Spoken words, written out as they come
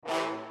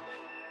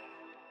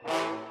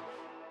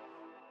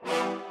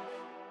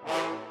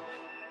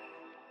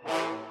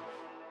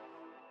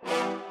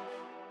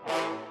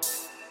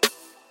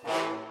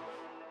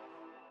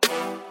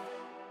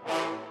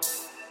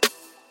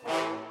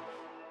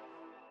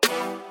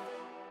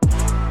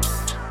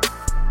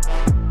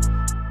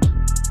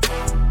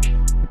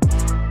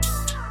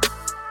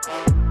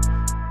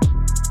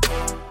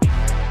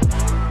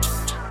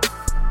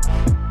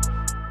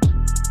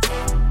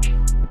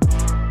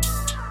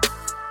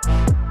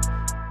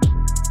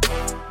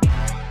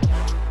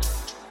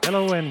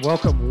Hello and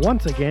welcome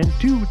once again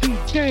to the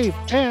Dave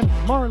and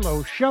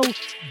Marlo Show.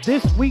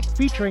 This week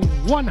featuring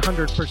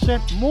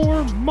 100%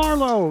 more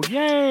Marlo.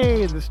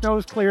 Yay! The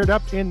snow's cleared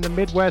up in the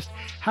Midwest.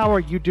 How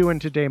are you doing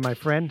today, my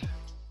friend?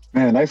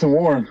 Man, nice and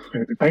warm.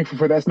 Thankful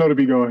for that snow to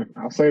be going.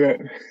 I'll say that.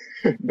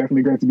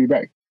 Definitely great to be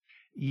back.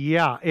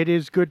 Yeah, it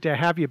is good to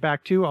have you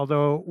back too,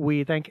 although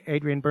we thank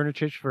Adrian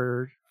Bernachich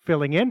for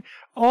filling in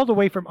all the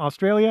way from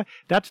Australia.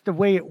 That's the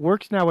way it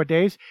works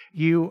nowadays.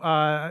 You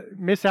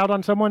miss out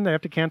on someone, they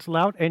have to cancel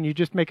out, and you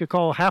just make a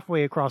call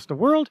halfway across the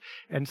world,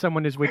 and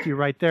someone is with you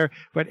right there.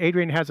 But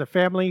Adrian has a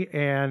family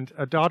and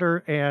a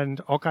daughter and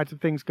all kinds of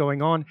things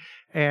going on,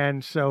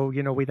 and so,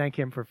 we thank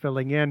him for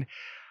filling in.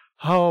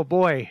 Oh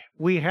boy,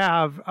 we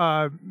have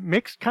a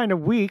mixed kind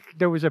of week.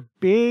 There was a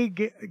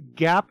big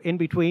gap in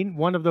between,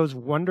 one of those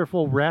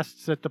wonderful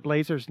rests that the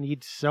Blazers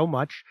need so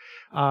much.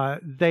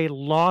 They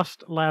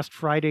lost last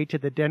Friday to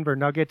the Denver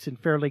Nuggets in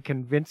fairly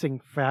convincing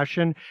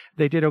fashion.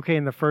 They did okay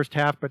in the first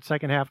half, but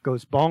second half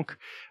goes bonk.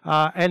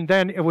 And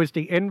then it was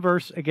the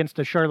inverse against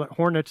the Charlotte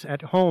Hornets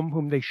at home,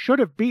 whom they should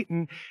have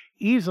beaten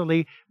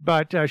easily,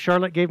 but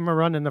Charlotte gave them a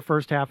run in the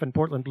first half and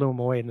Portland blew them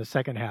away in the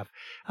second half.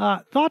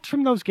 Thoughts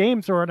from those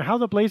games or on how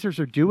the Blazers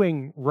are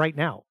doing right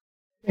now?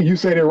 You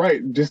said it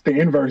right, just the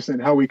inverse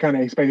and how we kind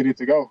of expected it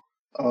to go.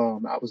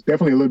 I was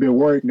definitely a little bit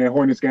worried in that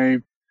Hornets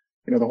game.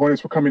 The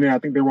Hornets were coming in, I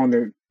think they were on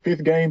their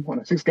fifth game, on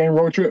a 6-game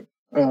road trip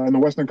in the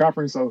Western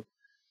Conference, so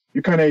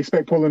you kind of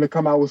expect Portland to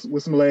come out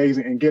with some legs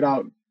and get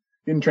out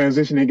in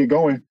transition and get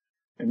going.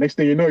 And next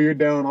thing you know, you're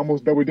down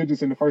almost double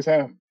digits in the first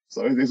half.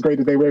 So it's great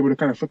that they were able to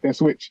kind of flip that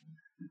switch.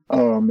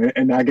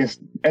 And I guess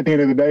at the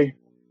end of the day,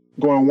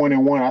 going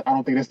 1-1, I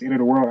don't think that's the end of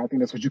the world. I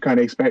think that's what you kind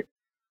of expect.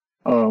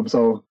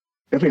 So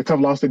definitely a tough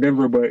loss to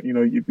Denver, but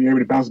you'd be able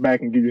to bounce back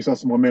and give yourself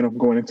some momentum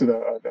going into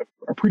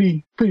a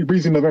pretty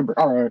breezy November.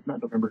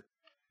 Not November,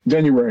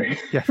 January.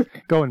 Yeah,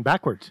 going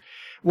backwards.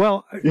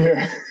 Well,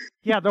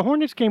 yeah, the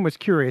Hornets game was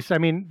curious. I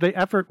mean, the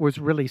effort was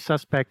really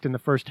suspect in the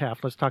first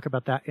half. Let's talk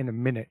about that in a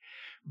minute.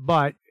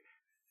 But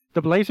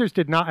the Blazers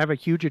did not have a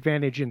huge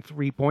advantage in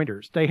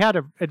three-pointers. They had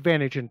an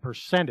advantage in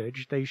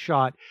percentage. They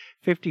shot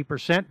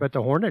 50%, but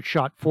the Hornets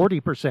shot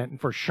 40%. And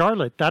for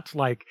Charlotte, that's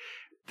like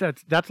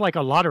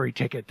a lottery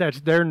ticket.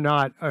 They're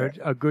not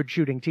a good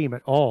shooting team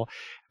at all.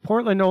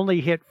 Portland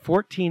only hit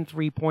 14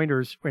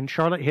 three-pointers when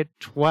Charlotte hit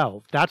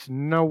 12. That's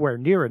nowhere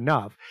near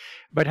enough.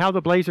 But how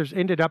the Blazers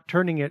ended up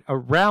turning it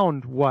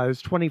around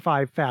was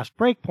 25 fast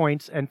break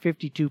points and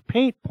 52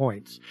 paint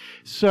points.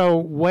 So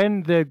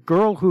when the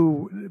girl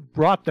who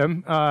brought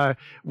them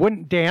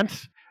wouldn't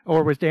dance,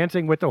 or was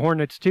dancing with the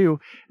Hornets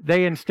too,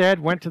 they instead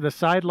went to the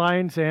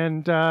sidelines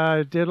and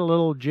did a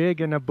little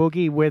jig and a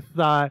boogie with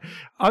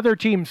other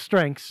team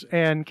strengths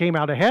and came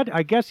out ahead.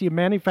 I guess you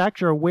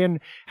manufacture a win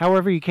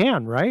however you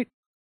can, right?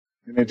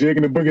 And the jig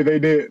and the boogie they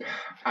did.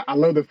 I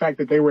love the fact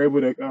that they were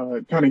able to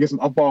kind of get some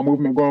up-ball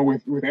movement going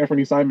with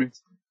Anthony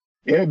Simons.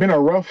 It had been a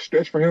rough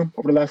stretch for him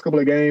over the last couple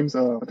of games.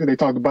 I think they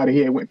talked about it. He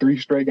had went 3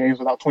 straight games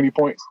without 20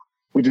 points,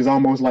 which is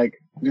almost like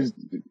just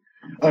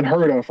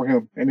unheard of for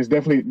him. And it's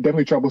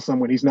definitely troublesome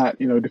when he's not,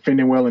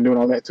 defending well and doing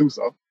all that too.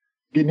 So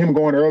getting him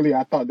going early,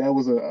 I thought that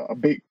was a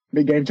big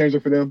game changer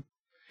for them.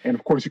 And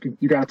of course,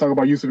 you got to talk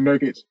about Jusuf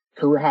Nurkic,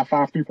 career high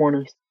 5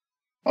 3-pointers.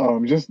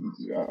 Just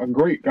a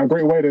great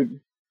way to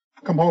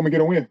come home and get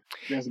a win.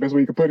 That's the best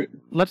way you can put it.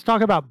 Let's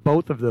talk about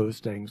both of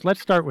those things.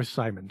 Let's start with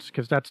Simons,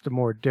 because that's the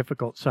more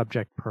difficult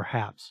subject,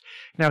 perhaps.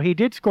 Now, he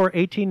did score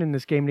 18 in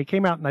this game, and he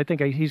came out, and I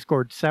think he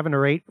scored 7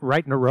 or 8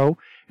 right in a row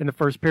in the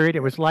first period.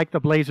 It was like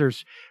the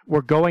Blazers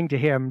were going to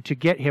him to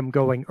get him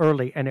going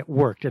early, and it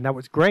worked, and that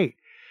was great.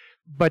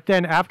 But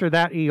then after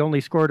that, he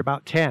only scored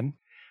about 10.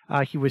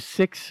 He was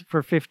 6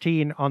 for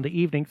 15 on the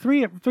evening,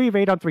 3 of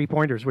 8 on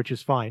three-pointers, which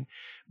is fine.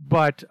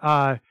 But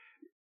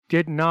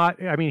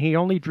he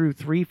only drew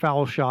 3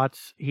 foul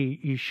shots.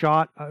 He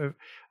shot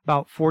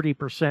about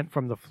 40%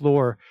 from the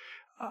floor.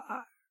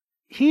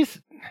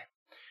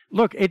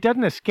 It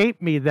doesn't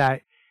escape me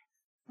that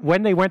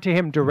when they went to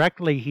him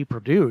directly, he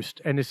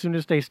produced. And as soon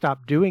as they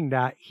stopped doing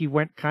that, he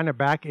went kind of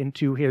back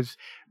into his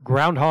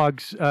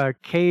groundhog's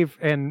cave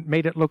and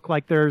made it look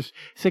like there's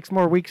 6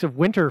 more weeks of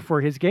winter for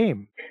his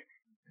game.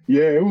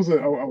 Yeah, it was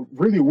a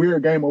really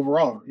weird game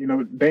overall.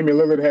 Damian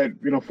Lillard had,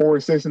 4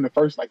 assists in the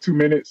first 2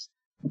 minutes.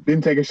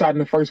 Didn't take a shot in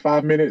the first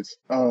 5 minutes.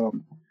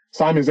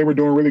 Simons, they were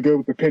doing really good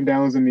with the pin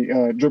downs and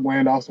the dribble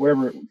handoffs,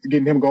 whatever,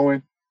 getting him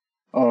going.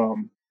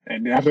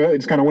 And after that, it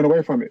just kind of went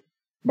away from it.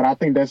 But I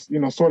think that's,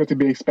 sort of to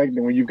be expected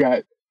when you've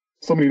got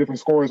so many different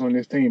scorers on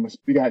this team.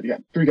 You got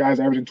 3 guys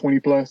averaging 20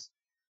 plus.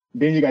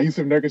 Then you got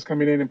Jusuf Nurkic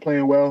coming in and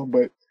playing well.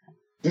 But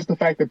just the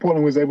fact that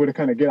Portland was able to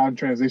kind of get out in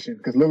transition,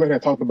 because Lillard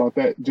had talked about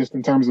that just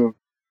in terms of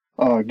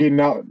getting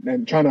out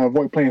and trying to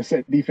avoid playing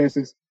set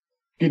defenses,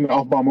 getting the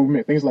off-ball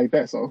movement, things like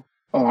that. So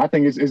I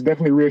think it's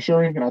definitely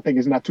reassuring, and I think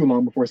it's not too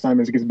long before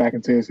Simons gets back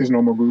into his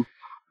normal groove.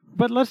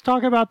 But let's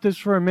talk about this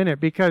for a minute,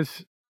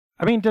 because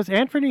I mean, does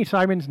Anthony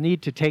Simons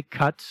need to take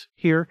cuts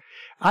here?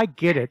 I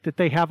get it that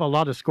they have a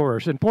lot of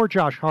scorers, and poor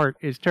Josh Hart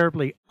is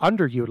terribly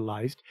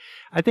underutilized.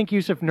 I think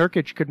Yusuf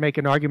Nurkic could make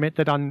an argument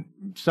that on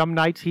some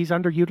nights he's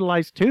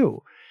underutilized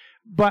too.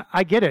 But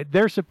I get it.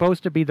 They're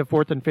supposed to be the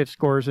fourth and fifth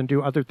scorers and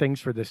do other things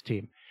for this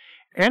team.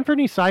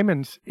 Anthony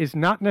Simons is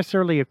not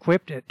necessarily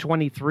equipped at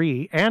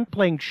 23 and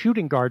playing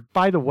shooting guard,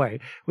 by the way,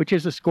 which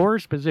is a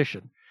scorer's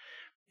position.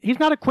 He's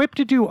not equipped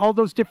to do all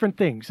those different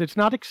things. It's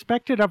not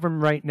expected of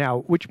him right now,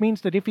 which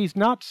means that if he's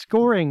not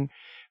scoring,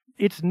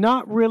 it's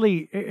not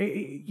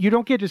really, you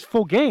don't get his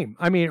full game.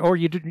 I mean, or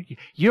you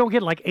don't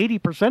get like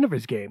 80% of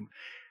his game.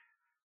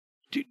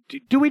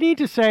 Do we need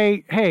to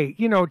say, hey,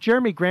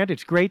 Jeremy Grant,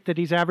 it's great that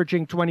he's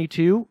averaging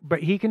 22,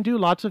 but he can do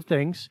lots of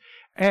things.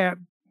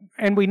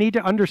 And we need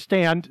to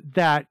understand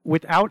that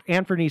without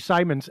Anthony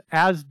Simons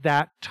as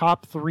that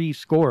top three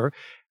scorer,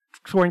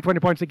 scoring 20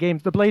 points a game,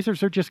 the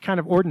Blazers are just kind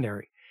of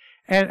ordinary.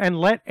 And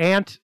let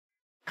Ant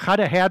cut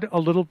ahead a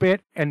little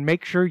bit and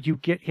make sure you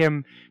get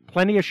him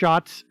plenty of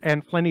shots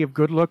and plenty of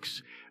good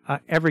looks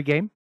every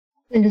game.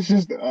 I think it's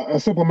just a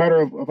simple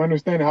matter of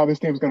understanding how this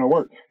team is going to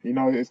work.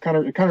 It kind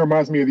of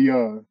reminds me of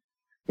the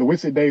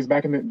Whitsitt days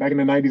back in the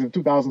 90s and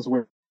 2000s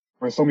where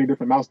so many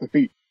different mouths to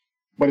feed.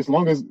 But as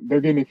long as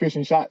they're getting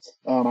efficient shots,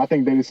 I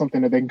think that is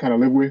something that they can kind of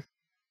live with.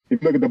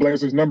 If you look at the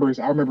Blazers' numbers,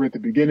 I remember at the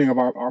beginning of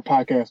our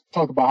podcast,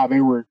 talk about how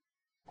they were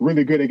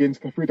really good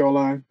against the free throw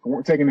line,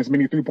 weren't taking as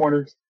many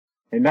three-pointers.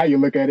 And now you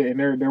look at it, and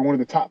they're one of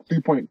the top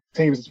 3-point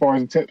teams as far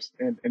as tips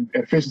and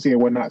efficiency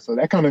and whatnot. So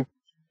that kind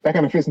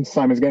of fits into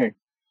Simon's game.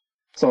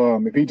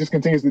 So if he just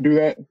continues to do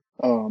that,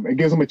 it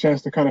gives him a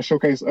chance to kind of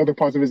showcase other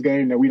parts of his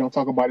game that we don't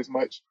talk about as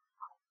much.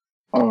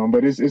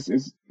 But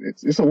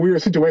it's a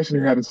weird situation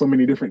here, having so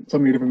many different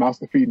mouths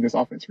to feed in this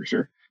offense for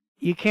sure.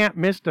 You can't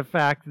miss the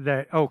fact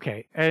that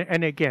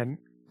and again,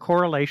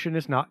 correlation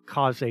is not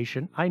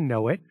causation. I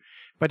know it,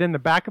 but in the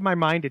back of my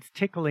mind, it's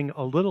tickling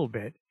a little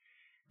bit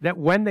that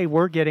when they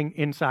were getting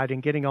inside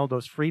and getting all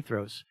those free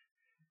throws,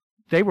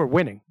 they were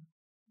winning.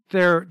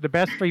 They're the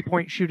best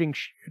 3-point shooting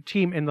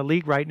team in the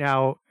league right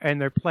now, and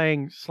they're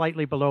playing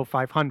slightly below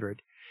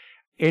 500.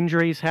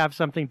 Injuries have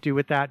something to do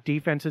with that.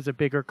 Defense is a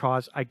bigger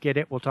cause. I get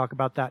it. We'll talk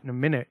about that in a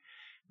minute.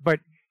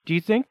 But do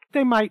you think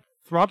they might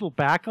throttle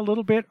back a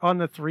little bit on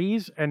the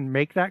threes and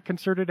make that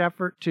concerted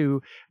effort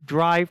to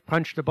drive,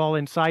 punch the ball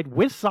inside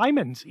with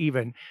Simons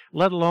even,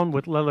 let alone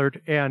with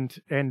Lillard,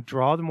 and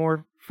draw the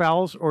more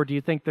fouls? Or do you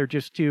think they're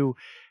just too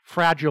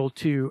fragile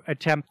to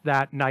attempt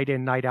that night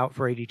in, night out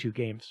for 82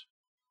 games?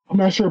 I'm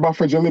not sure about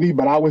fragility,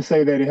 but I would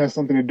say that it has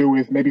something to do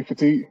with maybe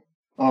fatigue.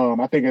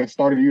 I think at the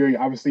start of the year,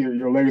 obviously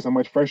your legs are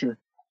much fresher.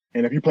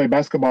 And if you play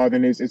basketball,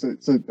 then it's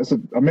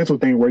a mental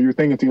thing where you're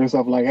thinking to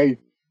yourself like, hey,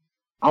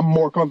 I'm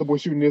more comfortable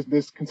shooting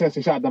this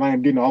contested shot than I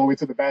am getting all the way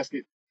to the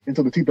basket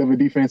into the teeth of the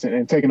defense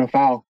and taking a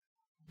foul.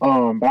 But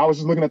I was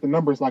just looking at the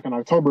numbers, like in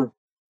October,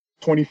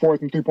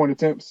 24th in 3-point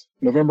attempts,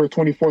 November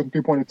 24th in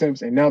 3-point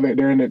attempts, and now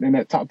they're in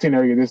that top 10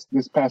 area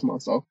this past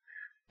month. So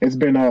it's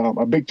been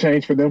a big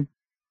change for them.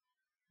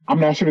 I'm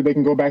not sure that they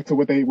can go back to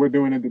what they were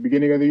doing at the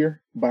beginning of the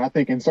year, but I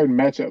think in certain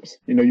matchups,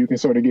 you can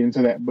sort of get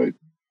into that. But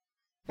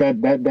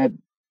that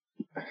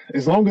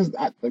as long as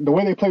the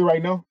way they play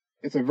right now,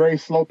 it's a very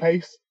slow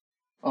pace,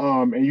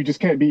 and you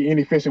just can't be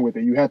inefficient with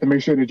it. You have to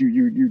make sure that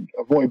you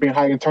avoid being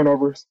high in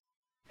turnovers,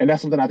 and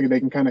that's something I think they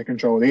can kind of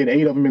control. They had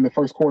 8 of them in the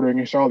first quarter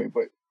against Charlotte,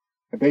 but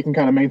if they can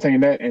kind of maintain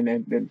that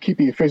and keep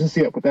the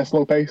efficiency up with that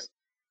slow pace,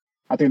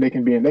 I think they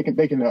can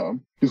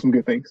do some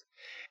good things.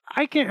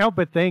 I can't help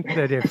but think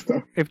that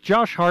if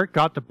Josh Hart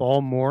got the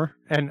ball more,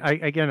 and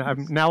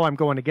I'm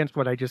going against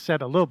what I just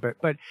said a little bit,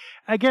 but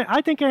again,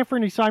 I think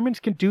Anthony Simons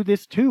can do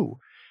this too.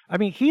 I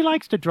mean, he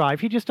likes to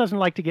drive. He just doesn't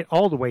like to get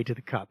all the way to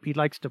the cup. He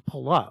likes to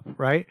pull up,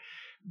 right?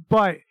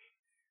 But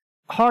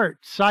Hart,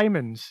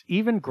 Simons,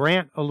 even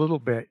Grant a little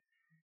bit,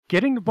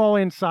 getting the ball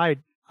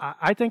inside,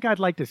 I think I'd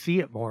like to see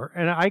it more.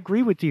 And I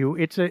agree with you.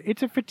 It's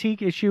a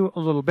fatigue issue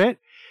a little bit,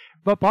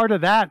 but part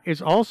of that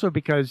is also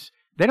because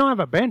they don't have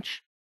a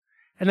bench.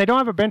 And they don't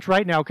have a bench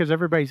right now because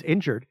everybody's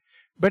injured.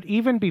 But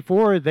even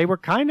before, they were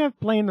kind of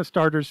playing the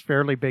starters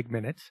fairly big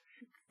minutes.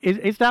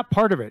 Is that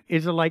part of it?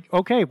 Is it like,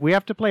 okay, we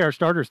have to play our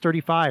starters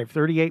 35,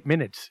 38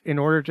 minutes in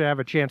order to have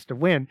a chance to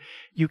win?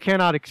 You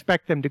cannot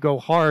expect them to go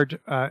hard,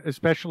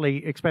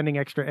 especially expending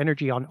extra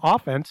energy on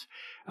offense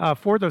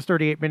for those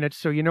 38 minutes.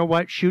 So you know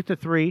what? Shoot the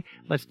three.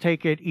 Let's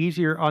take it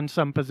easier on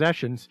some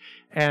possessions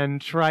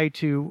and try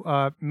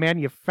to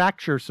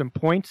manufacture some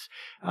points,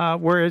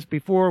 whereas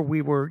before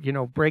we were,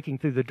 breaking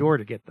through the door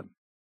to get them.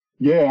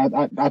 Yeah,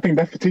 I think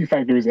that fatigue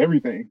factor is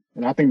everything.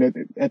 And I think that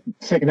at the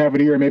second half of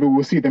the year, maybe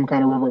we'll see them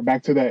kind of revert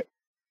back to that.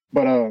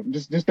 But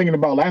just thinking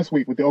about last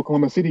week with the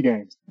Oklahoma City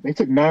games, they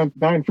took nine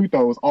free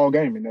throws all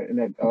game in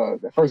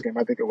that first game,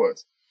 I think it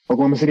was.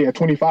 Oklahoma City had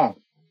 25.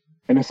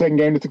 In the second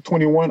game, they took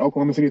 21.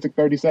 Oklahoma City took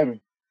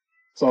 37.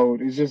 So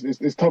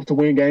it's tough to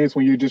win games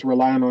when you're just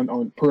relying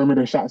on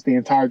perimeter shots the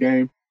entire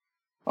game.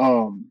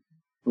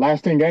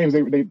 Last 10 games,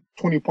 they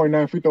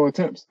 20.9 free throw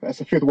attempts. That's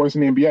the 5th worst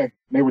in the NBA.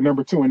 They were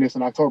number 2 in this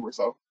in October.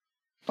 So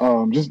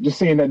just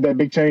seeing that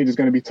big change is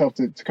going to be tough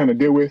to kind of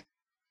deal with.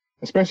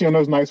 especially on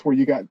those nights where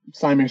you got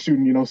Simon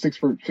shooting, 6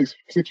 for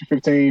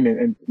 15,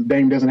 and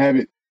Dame doesn't have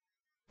it.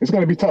 It's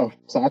going to be tough.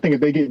 So I think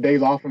if they get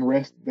days off and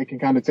rest, they can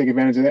kind of take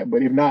advantage of that.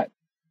 But if not,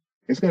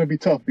 it's going to be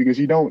tough because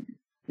you don't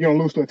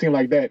lose to a team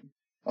like that,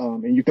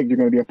 and you think you're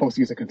going to be a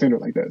postseason contender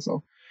like that.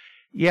 So,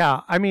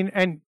 yeah, I mean,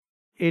 and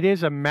it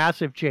is a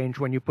massive change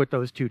when you put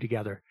those two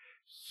together.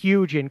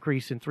 Huge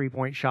increase in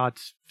 3-point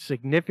shots,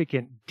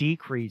 significant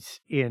decrease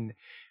in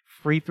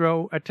free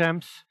throw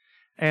attempts,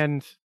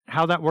 and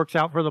how that works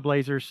out for the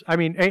Blazers. I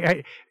mean,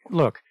 hey,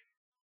 look,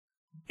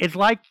 it's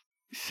like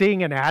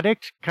seeing an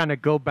addict kind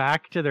of go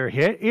back to their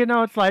hit.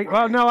 It's like,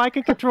 well, no, I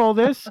can control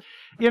this.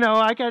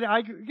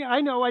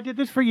 I know I did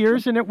this for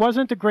years and it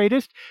wasn't the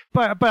greatest,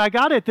 but I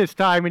got it this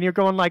time. And you're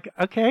going like,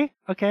 okay,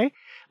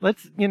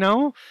 let's,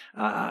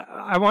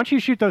 I want you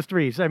to shoot those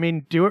threes. I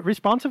mean, do it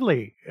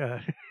responsibly.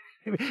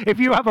 If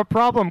you have a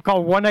problem,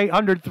 call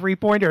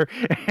 1-800-3-pointer,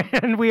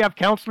 and we have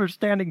counselors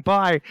standing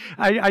by.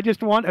 I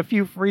just want a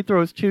few free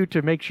throws too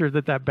to make sure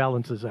that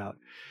balances out.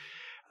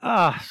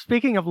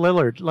 Speaking of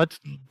Lillard, let's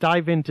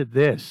dive into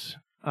this.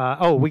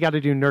 We got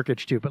to do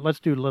Nurkic too, but let's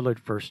do Lillard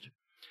first.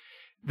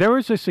 There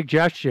was a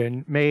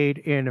suggestion made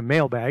in a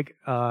mailbag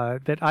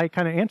that I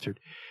kind of answered.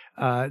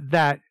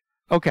 Damian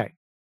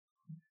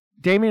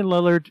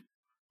Lillard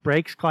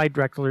breaks Clyde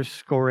Drexler's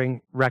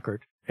scoring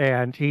record,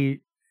 and he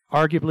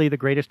arguably the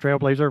greatest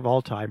trailblazer of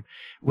all time.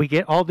 We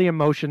get all the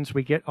emotions,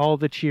 we get all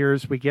the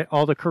cheers, we get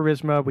all the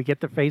charisma, we get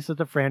the face of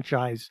the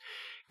franchise.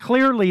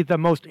 Clearly the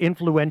most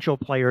influential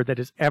player that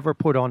has ever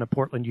put on a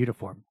Portland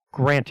uniform,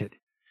 granted.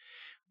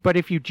 But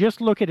if you just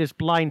look at his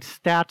blind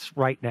stats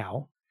right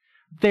now,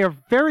 they're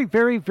very,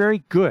 very,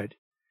 very good.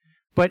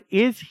 But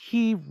is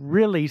he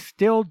really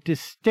still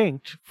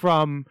distinct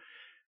from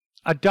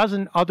a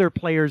dozen other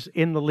players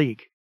in the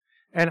league?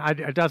 And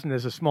a dozen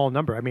is a small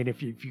number. I mean,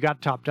 if you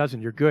got top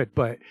dozen, you're good.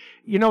 But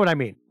you know what I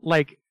mean?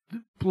 Like,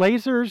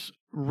 Blazers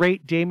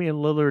rate Damian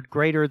Lillard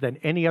greater than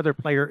any other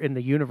player in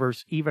the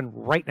universe, even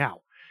right now.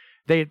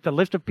 The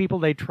list of people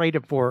they trade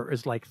him for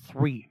is like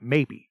 3,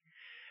 maybe.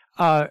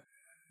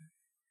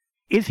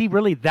 Is he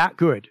really that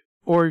good?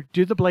 Or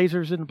do the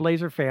Blazers and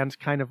Blazer fans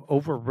kind of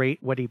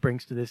overrate what he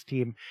brings to this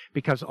team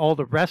because all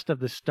the rest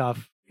of the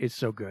stuff is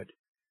so good?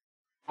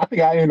 I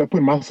think I ended up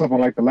putting myself on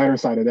like the latter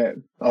side of that,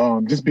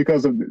 just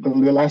because of the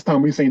last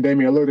time we seen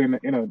Damian Lillard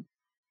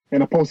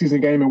in a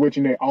postseason game in which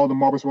all the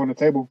marbles were on the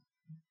table,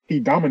 he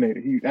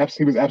dominated.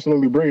 He was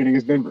absolutely brilliant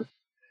against Denver.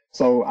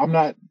 So I'm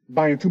not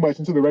buying too much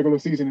into the regular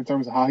season in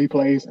terms of how he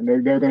plays, and there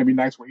are going to be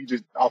nights where he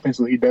just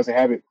offensively he doesn't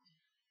have it.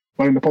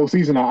 But in the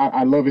postseason,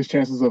 I love his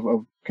chances of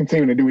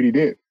continuing to do what he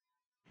did.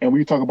 And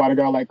when you talk about a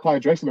guy like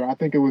Clyde Drexler, I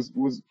think it was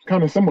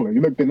kind of similar. You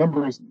look at the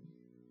numbers.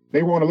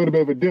 They were on a little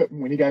bit of a dip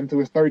when he got into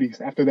his 30s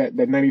after that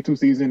 92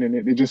 season, and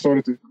it just sort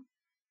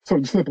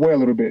of slipped away a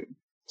little bit.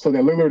 So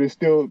that Lillard is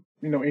still,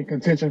 in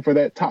contention for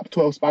that top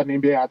 12 spot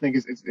in the NBA, I think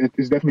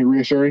is definitely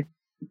reassuring.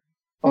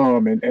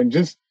 And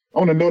just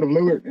on the note of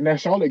Lillard in that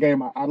Charlotte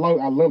game, I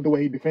love the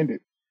way he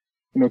defended.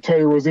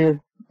 Terry Rozier,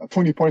 a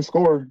 20-point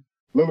scorer,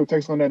 Lillard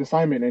takes on that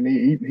assignment,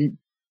 and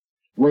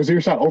Rozier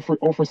shot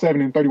 0 for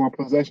 7 in 31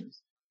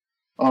 possessions.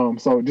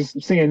 So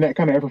just seeing that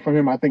kind of effort from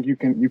him, I think you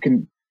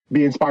can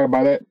be inspired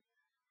by that.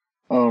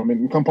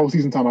 And come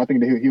postseason time, I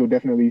think that he'll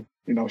definitely,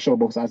 show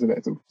both sides of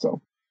that too.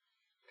 So,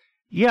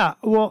 yeah,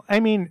 well,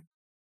 I mean,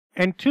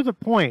 and to the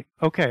point.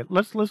 Okay,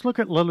 let's look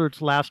at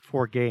Lillard's last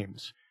 4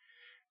 games.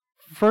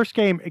 First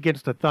game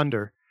against the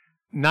Thunder,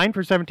 9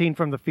 for 17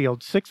 from the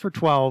field, 6 for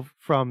 12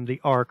 from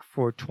the arc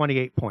for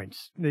 28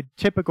 points. The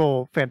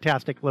typical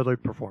fantastic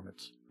Lillard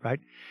performance, right?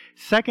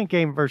 Second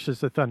game versus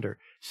the Thunder,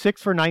 6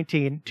 for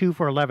 19, 2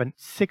 for 11,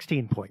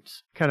 16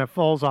 points. Kind of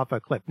falls off a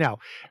cliff. Now,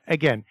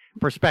 again,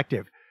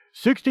 perspective.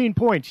 16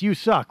 points, you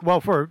suck.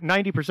 Well, for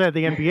 90% of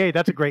the NBA,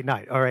 that's a great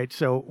night. All right,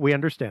 so we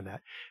understand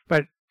that.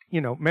 But,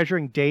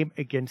 measuring Dame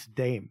against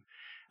Dame.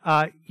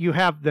 You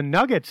have the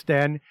Nuggets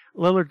then.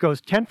 Lillard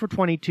goes 10 for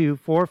 22,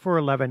 4 for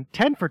 11,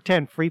 10 for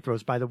 10 free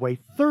throws, by the way,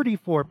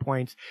 34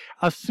 points.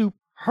 A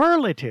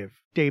superlative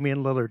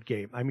Damian Lillard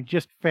game. I mean,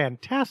 just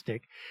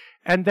fantastic.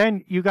 And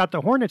then you got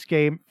the Hornets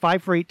game,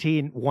 5 for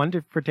 18,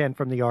 1 for 10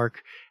 from the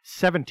arc,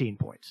 17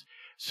 points.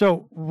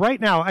 So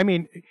right now, I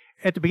mean,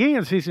 at the beginning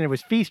of the season, it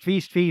was feast,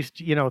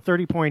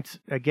 30 points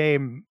a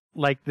game.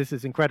 Like, this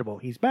is incredible.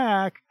 He's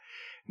back.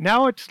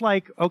 Now it's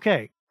like,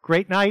 okay,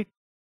 great night,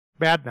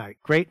 bad night,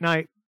 great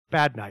night,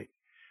 bad night.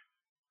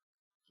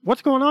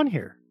 What's going on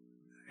here?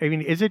 I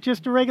mean, is it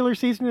just a regular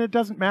season and it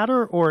doesn't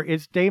matter? Or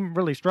is Dame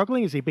really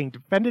struggling? Is he being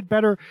defended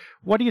better?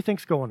 What do you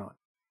think's going on?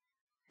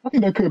 I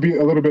think there could be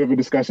a little bit of a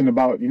discussion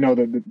about,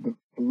 the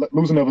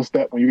losing of a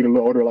step when you get a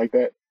little older like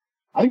that.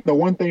 I think the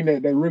one thing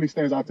that really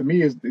stands out to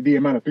me is the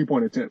amount of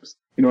 3-point attempts.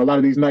 A lot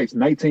of these nights,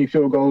 19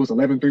 field goals,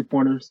 11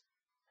 3-pointers,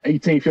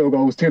 18 field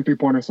goals, 10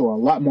 3-pointers, so a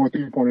lot more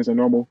 3-pointers than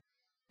normal.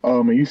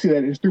 And you see that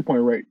in his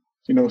 3-point rate.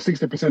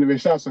 60% of his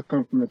shots are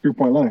coming from the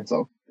 3-point line.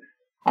 So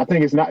I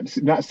think it's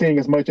not seeing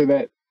as much of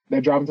that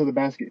driving to the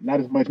basket, not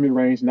as much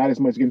mid-range, not as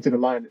much getting to the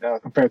line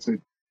compared to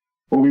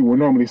what we would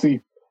normally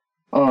see.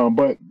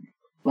 But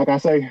like I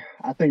say,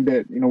 I think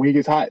that, when he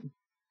gets hot,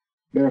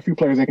 there are a few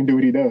players that can do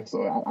what he does.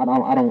 So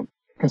I don't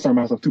concern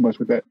myself too much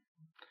with that.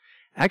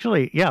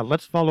 Actually, yeah,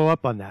 let's follow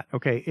up on that.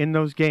 Okay, in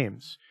those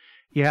games,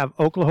 you have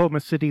Oklahoma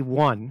City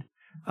 1,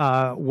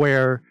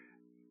 where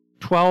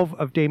 12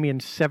 of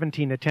Damian's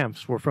 17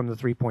 attempts were from the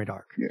three-point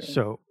arc. Yeah.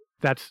 So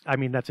that's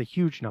a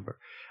huge number.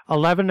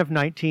 11 of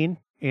 19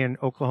 in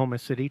Oklahoma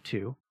City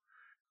 2.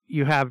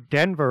 You have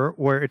Denver,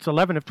 where it's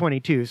 11 of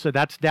 22, so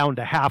that's down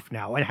to half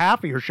now. And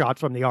half of your shots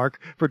from the arc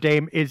for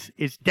Dame is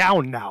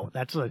down now.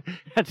 That's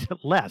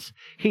less.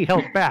 He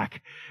held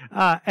back.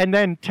 And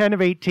then 10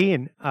 of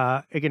 18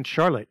 against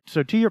Charlotte.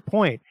 So to your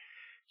point,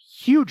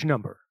 huge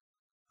number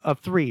of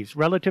threes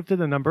relative to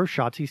the number of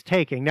shots he's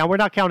taking. Now, we're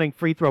not counting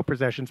free throw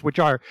possessions, which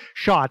are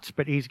shots,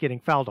 but he's getting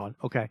fouled on.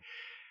 Okay.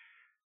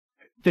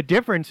 The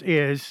difference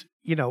is,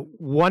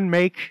 1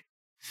 make,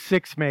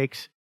 6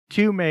 makes,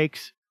 2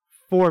 makes,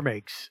 4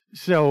 makes.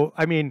 So,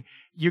 I mean,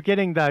 you're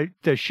getting the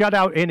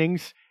shutout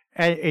innings,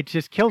 and it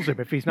just kills him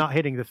if he's not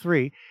hitting the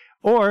 3.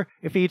 Or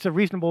if he hits a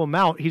reasonable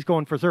amount, he's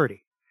going for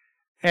 30.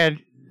 And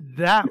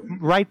that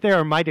right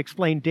there might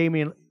explain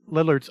Damian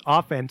Lillard's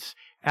offense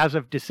as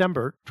of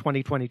December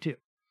 2022.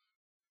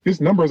 His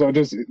numbers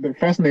they're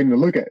fascinating to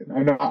look at.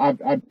 I know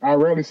I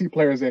rarely see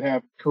players that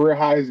have career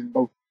highs in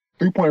both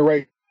 3-point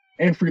rate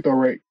and free throw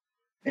rate.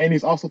 And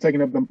he's also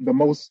taken up the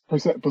most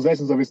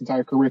possessions of his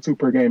entire career, 2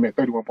 per game at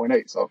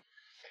 31.8. So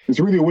it's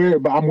really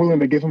weird, but I'm willing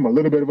to give him a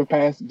little bit of a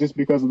pass just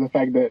because of the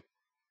fact that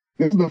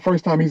this is the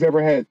first time he's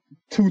ever had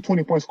 2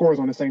 20-point scorers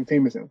on the same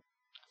team as him.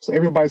 So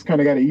everybody's kind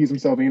of got to ease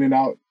himself in and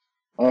out.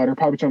 They're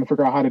probably trying to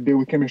figure out how to deal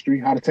with chemistry,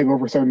 how to take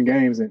over certain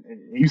games. And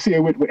you see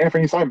it with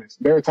Anthony Simons.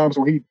 There are times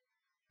where he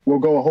will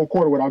go a whole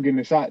quarter without getting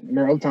a shot, and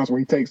there are other times where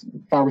he takes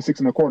 5 or 6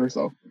 in a quarter.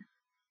 So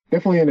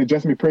definitely an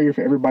adjustment period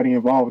for everybody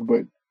involved,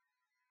 but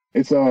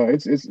it's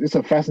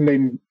a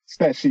fascinating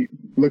stat sheet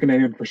looking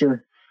at him for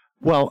sure.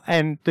 Well,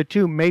 and the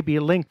two may be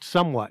linked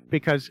somewhat,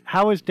 because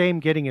how is Dame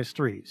getting his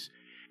threes?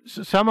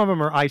 Some of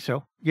them are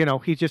ISO.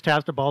 He just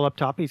has the ball up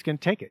top. He's going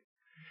to take it.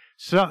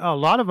 So a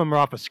lot of them are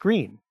off a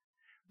screen,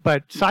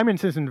 but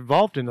Simons isn't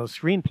involved in those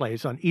screen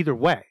plays on either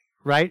way,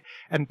 right?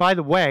 And by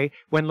the way,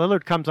 when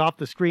Lillard comes off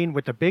the screen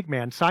with the big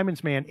man,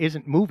 Simons' man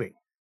isn't moving,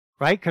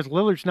 right? Because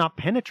Lillard's not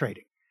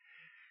penetrating.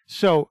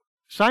 So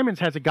Simons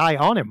has a guy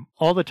on him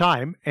all the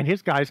time, and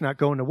his guy's not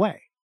going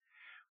away.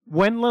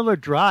 When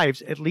Lillard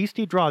drives, at least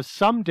he draws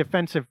some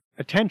defensive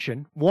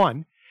attention,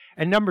 1.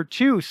 And number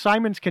 2,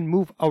 Simons can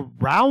move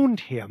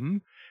around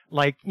him,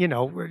 like,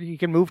 he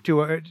can move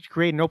to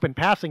create an open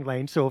passing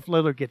lane. So if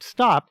Lillard gets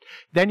stopped,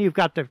 then you've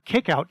got the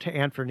kick out to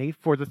Anthony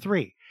for the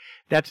 3.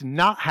 That's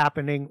not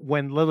happening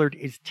when Lillard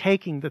is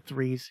taking the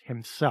threes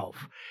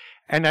himself.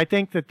 And I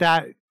think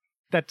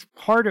that's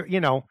part of,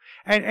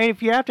 and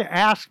if you have to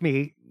ask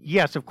me,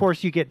 yes, of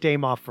course you get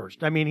Dame off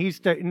first. I mean,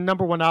 he's the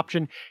number 1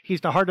 option. He's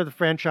the heart of the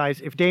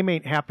franchise. If Dame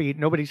ain't happy,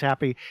 nobody's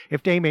happy.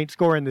 If Dame ain't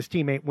scoring, this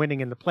team ain't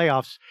winning in the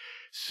playoffs.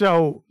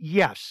 So,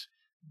 yes.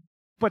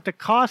 But the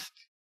cost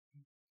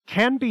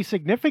can be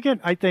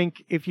significant, I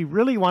think, if you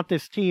really want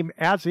this team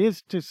as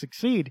is to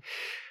succeed.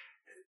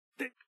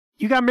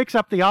 You got to mix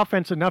up the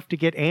offense enough to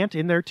get Ant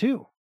in there,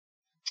 too.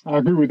 I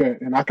agree with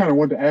that. And I kind of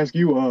wanted to ask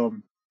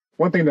you,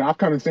 one thing that I've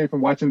kind of seen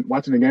from watching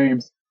the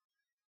games,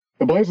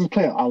 the Blazers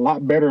play a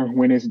lot better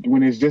when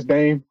it's just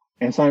Dame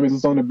and Simons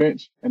is on the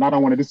bench. And I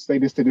don't want to just say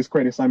this to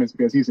discredit Simons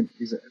because he's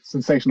a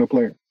sensational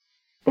player.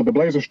 But the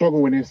Blazers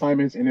struggle when it's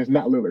Simons and it's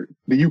not Lillard.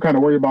 Do you kind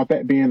of worry about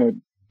that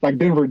being like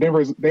Denver?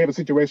 They have a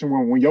situation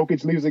where when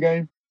Jokic leaves the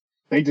game,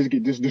 they just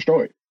get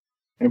destroyed.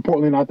 And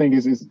Portland, I think,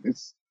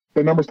 is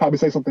the numbers probably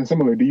say something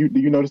similar. Do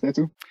you notice that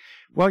too?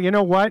 Well, you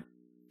know what?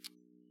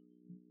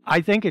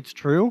 I think it's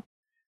true,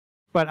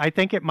 but I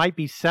think it might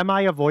be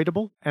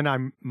semi-avoidable, and I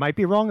might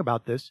be wrong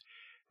about this,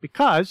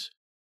 because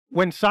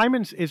when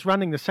Simons is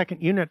running the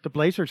second unit, the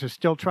Blazers are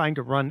still trying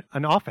to run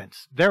an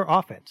offense, their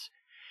offense,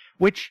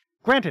 which,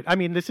 granted, I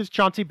mean, this is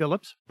Chauncey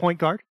Billups, point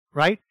guard,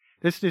 right?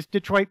 This is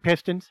Detroit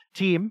Pistons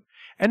team,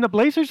 and the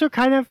Blazers are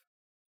kind of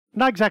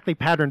not exactly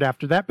patterned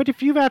after that, but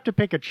if you have to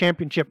pick a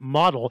championship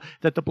model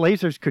that the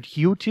Blazers could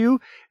hew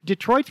to,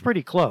 Detroit's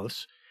pretty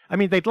close. I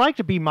mean, they'd like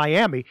to be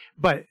Miami,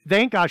 but they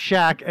ain't got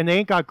Shaq and they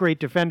ain't got great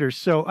defenders.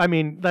 So, I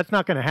mean, that's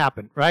not going to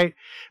happen, right?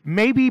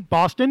 Maybe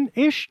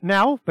Boston-ish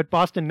now, but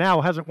Boston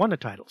now hasn't won a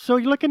title. So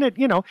you're looking at,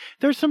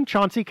 there's some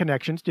Chauncey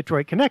connections,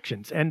 Detroit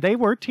connections, and they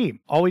were a team,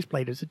 always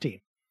played as a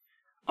team.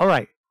 All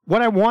right.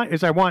 What I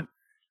want,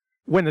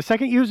 when the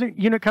second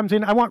unit comes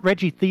in, I want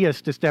Reggie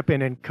Theus to step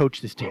in and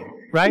coach this team,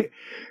 right?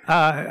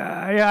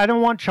 I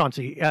don't want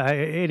Chauncey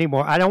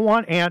anymore. I don't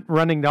want Ant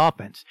running the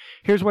offense.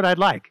 Here's what I'd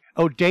like.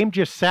 Oh, Dame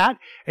just sat,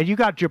 and you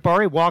got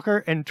Jabari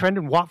Walker and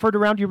Trendon Watford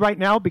around you right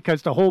now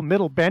because the whole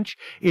middle bench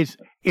is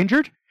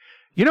injured.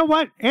 You know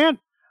what, Ant?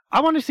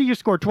 I want to see you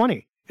score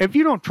 20. If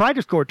you don't try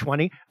to score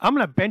 20, I'm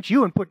going to bench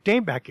you and put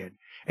Dame back in.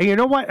 And you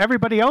know what,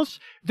 everybody else?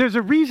 There's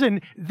a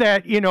reason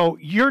that,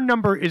 your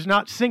number is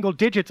not single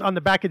digits on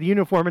the back of the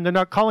uniform and they're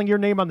not calling your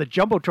name on the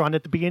Jumbotron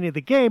at the beginning of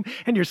the game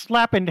and you're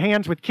slapping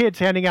hands with kids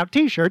handing out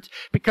T-shirts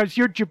because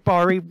you're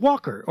Jabari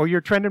Walker or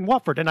you're Trendon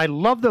Watford. And I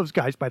love those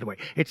guys, by the way.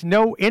 It's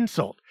no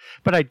insult.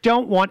 But I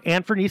don't want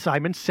Anthony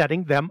Simons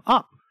setting them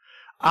up.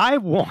 I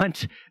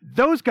want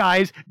those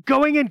guys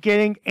going and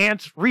getting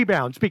Ant's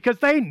rebounds because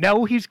they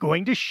know he's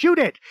going to shoot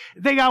it.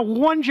 They got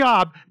one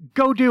job.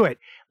 Go do it.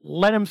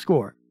 Let him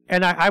score.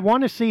 And I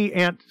want to see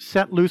Ant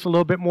set loose a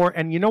little bit more.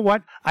 And you know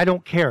what? I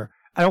don't care.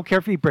 I don't care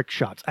if he bricks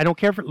shots. I don't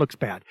care if it looks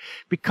bad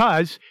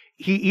because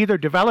he either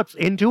develops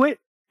into it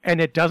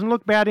and it doesn't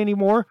look bad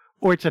anymore,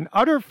 or it's an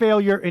utter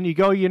failure and you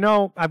go,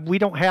 we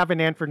don't have an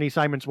Anthony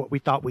Simons what we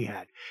thought we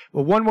had.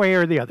 Well, one way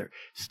or the other.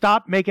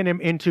 Stop making him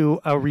into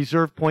a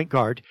reserve point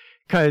guard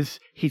because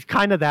he's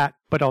kind of that,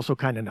 but also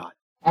kind of not.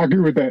 I agree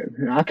with that.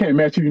 I can't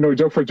match you,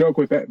 joke for joke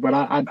with that, but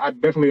I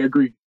definitely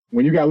agree.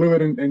 When you got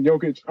Lillard and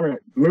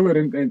Lillard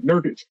and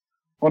Nurkic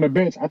on the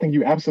bench, I think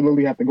you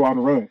absolutely have to go out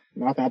and run.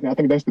 I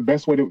think that's the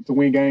best way to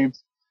win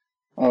games.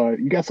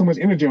 You got so much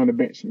energy on the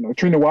bench.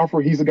 Trendon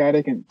Watford, he's a guy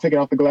that can take it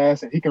off the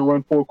glass and he can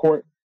run full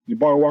court.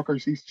 Jabari Walker,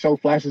 he showed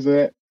flashes of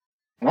that.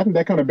 And I think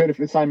that kind of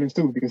benefits Simons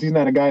too, because he's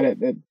not a guy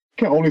that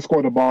can only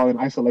score the ball in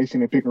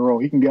isolation and pick and roll.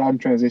 He can get out in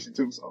transition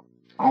too. So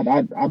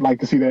I'd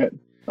like to see that.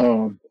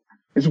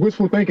 It's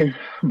wishful thinking,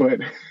 but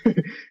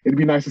it'd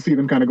be nice to see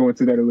them kind of go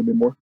into that a little bit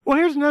more. Well,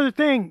 here's another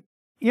thing.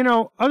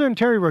 Other than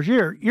Terry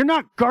Rozier, you're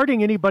not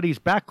guarding anybody's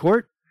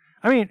backcourt.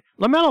 I mean,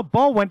 LaMelo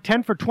Ball went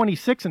 10 for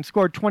 26 and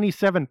scored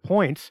 27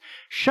 points.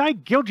 Shai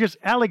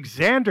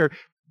Gilgeous-Alexander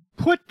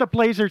put the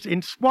Blazers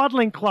in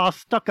swaddling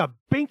cloths, stuck a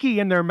binky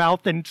in their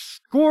mouth, and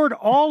scored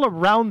all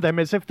around them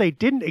as if they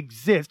didn't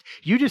exist.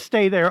 You just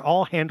stay there,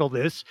 I'll handle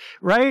this,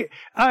 right?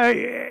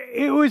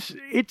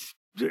 It's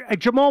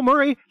Jamal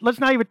Murray, let's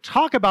not even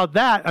talk about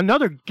that.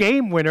 Another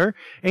game winner.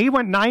 And he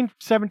went 9,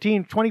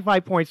 17,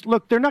 25 points.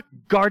 Look, they're not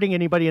guarding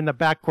anybody in the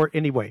backcourt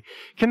anyway.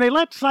 Can they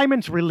let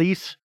Simons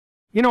release?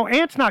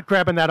 Ant's not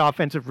grabbing that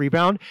offensive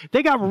rebound.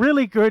 They got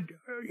really good,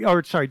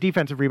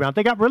 defensive rebound.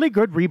 They got really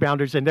good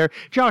rebounders in there.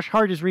 Josh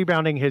Hart is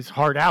rebounding his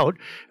heart out.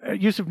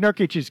 Yusuf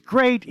Nurkic is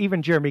great.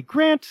 Even Jeremy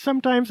Grant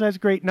sometimes has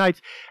great nights.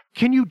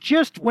 Can you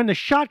just, when the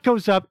shot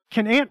goes up,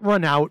 can Ant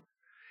run out?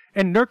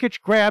 And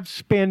Nurkic grabs,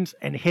 spins,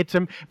 and hits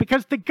him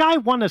because the guy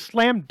won a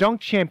slam dunk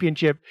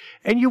championship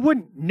and you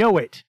wouldn't know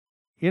it.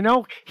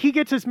 He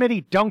gets as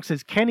many dunks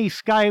as Kenny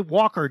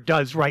Skywalker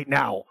does right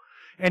now.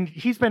 And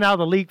he's been out of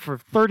the league for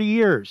 30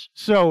 years.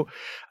 So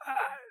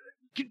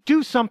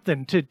do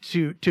something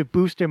to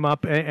boost him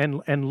up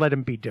and let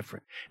him be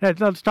different. Now,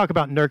 let's talk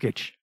about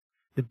Nurkic.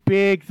 The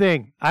big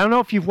thing. I don't know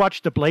if you've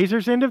watched the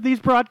Blazers end of these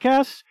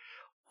broadcasts.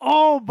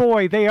 Oh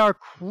boy, they are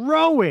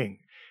crowing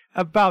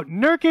about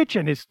Nurkic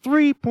and his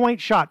 3-point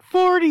shot.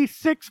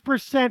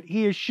 46%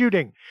 he is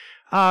shooting.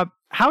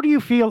 How do you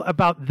feel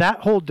about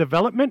that whole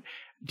development?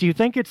 Do you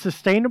think it's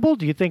sustainable?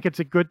 Do you think it's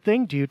a good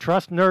thing? Do you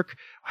trust Nurk?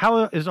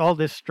 How is all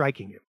this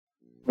striking you?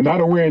 Now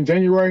that we're in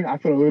January, I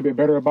feel a little bit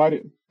better about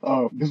it.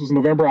 This was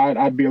November,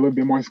 I'd be a little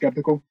bit more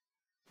skeptical.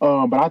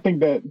 But I think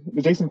that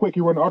Jason Quick,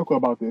 he wrote an article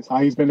about this, how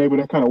he's been able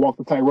to kind of walk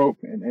the tightrope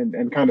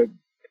and kind of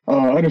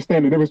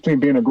understand the difference between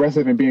being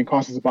aggressive and being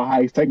cautious about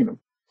how he's taking them.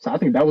 So I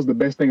think that was the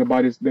best thing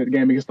about that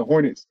game against the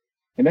Hornets.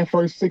 In that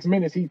first 6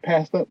 minutes, he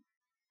passed up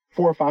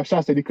 4 or 5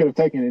 shots that he could have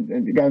taken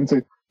and got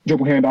into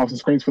dribble handoffs and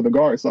screens for the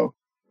guard. So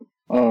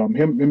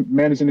him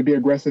managing to be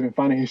aggressive and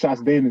finding his shots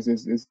then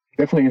is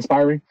definitely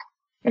inspiring.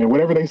 And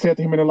whatever they said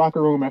to him in the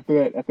locker room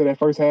after that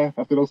first half,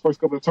 after those first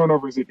couple of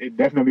turnovers, it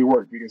definitely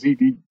worked because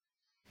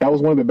that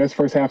was one of the best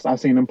first halves I've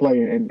seen him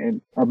play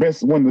and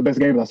one of the best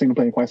games I've seen him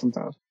play in quite some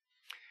time.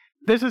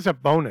 This is a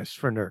bonus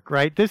for Nurk,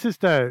 right? This is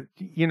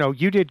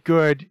you did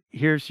good.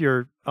 Here's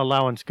your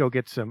allowance. Go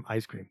get some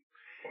ice cream.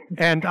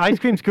 And ice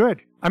cream's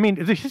good. I mean,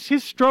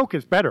 his stroke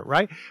is better,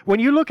 right? When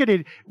you look at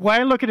it,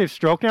 when I look at his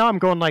stroke now, I'm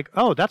going like,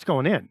 oh, that's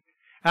going in.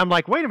 I'm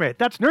like, wait a minute,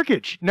 that's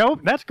Nurkic. No,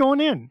 that's going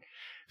in.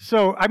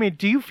 So, I mean,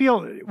 do you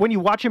feel, when you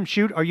watch him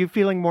shoot, are you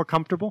feeling more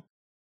comfortable?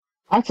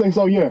 I'd say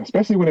so, yeah,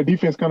 especially when the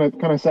defense kind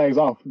of sags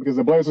off because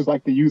the Blazers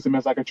like to use him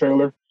as like a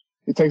trailer.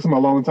 It takes him a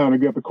long time to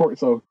get up the court,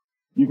 so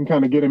you can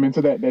kind of get him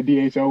into that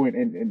DHO,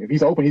 and if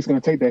he's open, he's going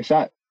to take that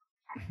shot.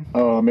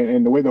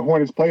 And the way the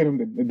Hornets played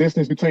him, the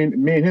distance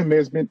between me and him may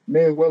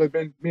as well have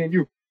been me and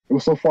you. It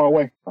was so far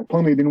away. Like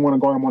Plumlee didn't want to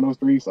guard him on those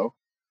threes, so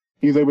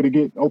he's able to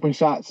get open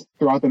shots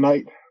throughout the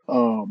night.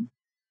 And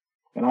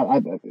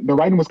the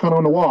writing was kind of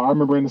on the wall. I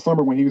remember in the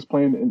summer when he was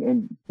playing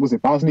in was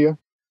it Bosnia?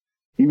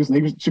 He was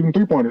shooting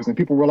 3-pointers, and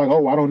people were like,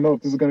 "Oh, I don't know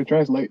if this is going to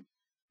translate."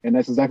 And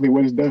that's exactly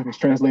what it's done. It's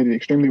translated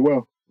extremely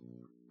well.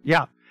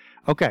 Yeah.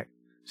 Okay.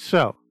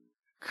 So,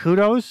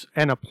 kudos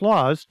and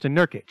applause to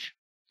Nurkic.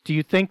 Do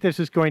you think this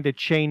is going to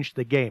change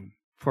the game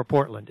for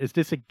Portland? Is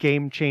this a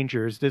game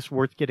changer? Is this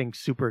worth getting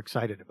super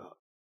excited about?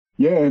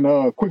 Yeah,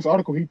 and Quick's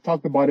article, he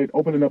talked about it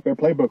opening up their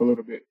playbook a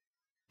little bit.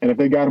 And if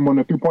they got him on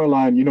the 3-point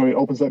line, it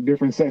opens up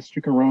different sets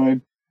you can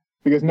run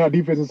because now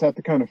defenses have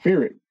to kind of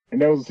fear it.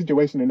 And there was a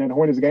situation in that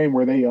Hornets game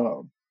where they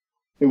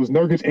it was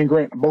Nurkic and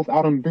Grant both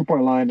out on the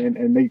 3-point line,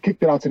 and they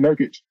kicked it out to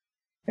Nurkic.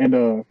 And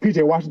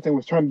PJ Washington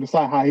was trying to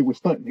decide how he would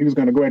stunt. He was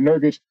going to go at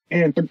Nurkic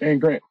and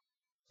Grant.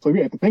 So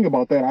you have to think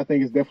about that. I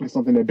think it's definitely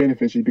something that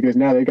benefits you because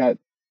now they got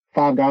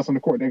 5 guys on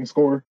the court that can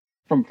score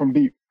from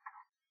deep.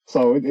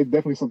 So it's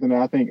definitely something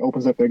that I think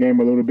opens up their game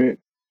a little bit,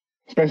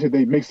 especially if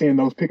they mix in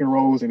those pick and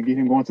rolls and get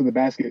him going to the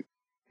basket.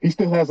 He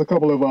still has a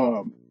couple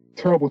of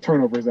terrible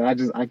turnovers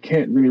that I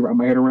can't really wrap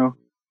my head around.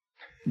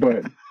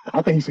 But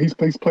I think he's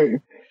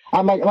played.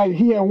 I like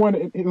he had one.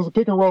 It was a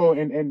pick and roll,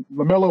 and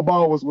LaMelo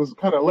Ball was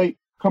kind of late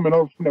coming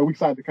over from that weak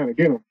side to kind of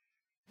get him.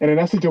 And in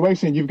that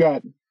situation, you've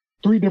got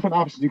 3 different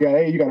options. You got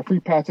a free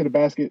pass to the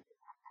basket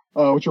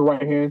with your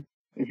right hand.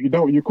 If you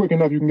don't, you're quick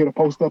enough, you can get a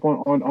post up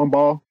on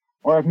Ball.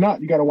 Or if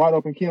not, you got a wide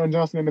open Keon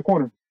Johnson in the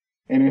corner.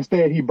 And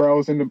instead he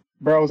barrels in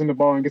the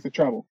ball and gets a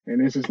travel.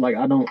 And it's just like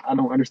I don't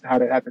understand how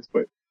that happens.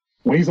 But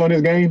when he's on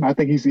his game, I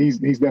think he's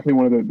definitely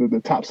one of the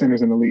top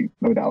centers in the league,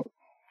 no doubt.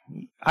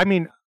 I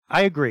mean,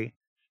 I agree.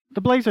 The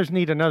Blazers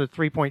need another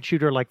 3-point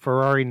shooter like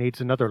Ferrari needs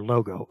another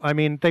logo. I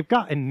mean, they've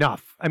got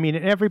enough. I mean,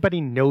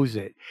 everybody knows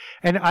it.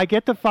 And I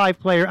get the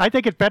 5-player. I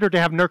think it's better to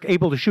have Nurk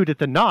able to shoot it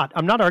than not.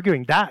 I'm not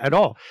arguing that at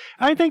all.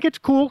 I think it's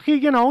cool.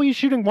 He's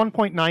shooting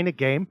 1.9 a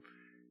game.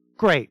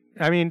 Great.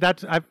 I mean,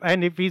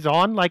 and if he's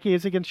on like he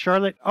is against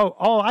Charlotte,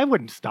 I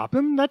wouldn't stop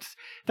him. That's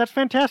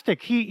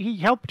fantastic. He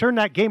helped turn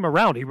that game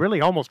around. He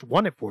really almost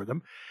won it for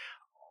them.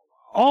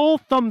 All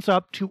thumbs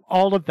up to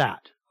all of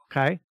that.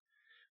 Okay.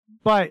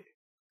 But,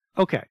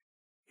 okay,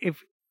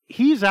 if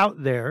he's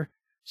out there,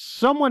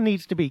 someone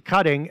needs to be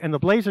cutting, and the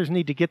Blazers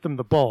need to get them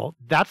the ball.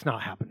 That's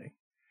not happening.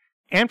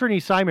 Anthony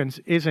Simons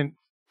isn't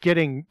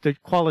getting the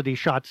quality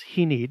shots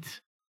he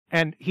needs,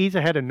 and he's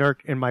ahead of Nurk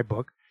in my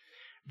book.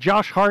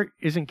 Josh Hart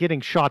isn't getting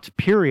shots,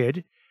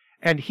 period,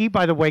 and he,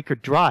 by the way,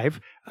 could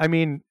drive. I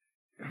mean,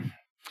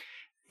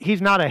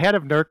 he's not ahead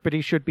of Nurk, but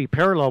he should be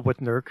parallel with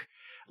Nurk.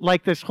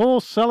 Like this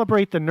whole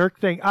celebrate the Nurk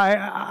thing,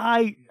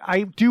 I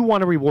do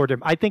want to reward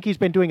him. I think he's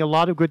been doing a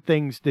lot of good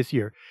things this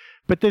year.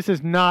 But this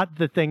is not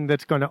the thing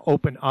that's going to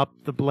open up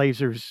the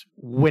Blazers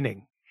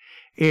winning.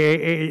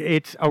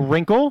 It's a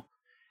wrinkle.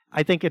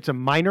 I think it's a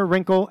minor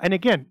wrinkle. And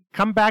again,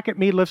 come back at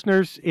me,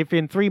 listeners. If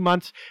in 3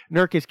 months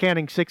Nurk is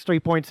canning 6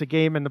 3-points a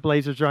game and the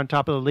Blazers are on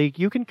top of the league,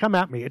 you can come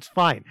at me. It's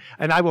fine.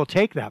 And I will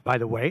take that, by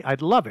the way.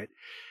 I'd love it.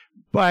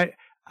 But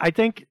I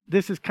think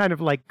this is kind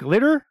of like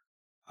glitter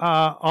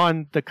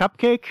on the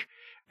cupcake.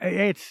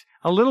 It's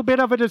a little bit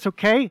of it is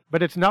okay,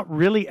 but it's not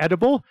really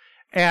edible.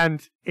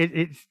 And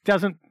it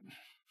doesn't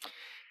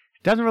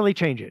really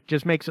change it.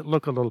 Just makes it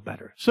look a little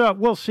better. So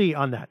we'll see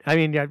on that. I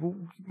mean,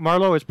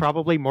 Marlo is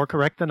probably more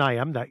correct than I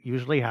am. That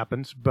usually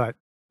happens, but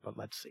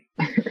let's see.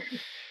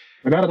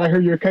 But now that I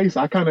hear your case,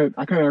 I kind of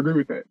agree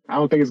with that. I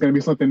don't think it's going to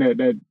be something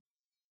that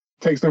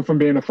takes them from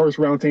being a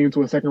first-round team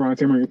to a second-round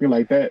team or anything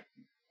like that.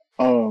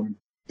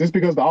 Just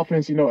because the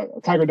offense, a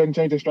Tiger doesn't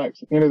change his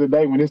stripes. At the end of the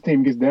day, when this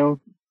team gets down,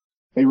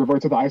 they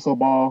revert to the ISO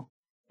ball,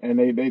 and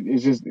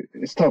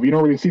it's tough. You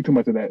don't really see too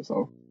much of that,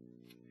 so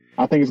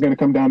I think it's going to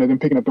come down to them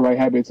picking up the right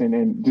habits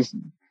and just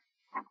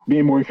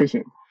being more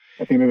efficient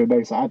at the end of the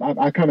day. So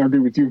I kind of agree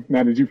with you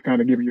now that you've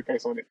kind of given your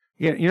case on it.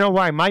 Yeah, you know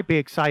why I might be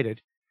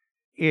excited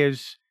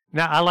is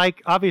now I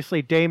like,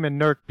 obviously, Dame and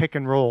Nurk pick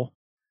and roll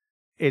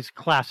is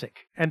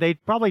classic, and they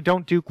probably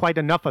don't do quite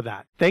enough of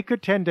that. They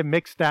could tend to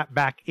mix that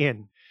back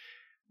in.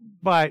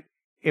 But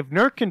if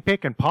Nurk can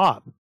pick and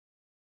pop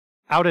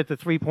out at the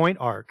 3-point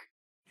arc,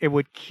 it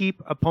would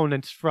keep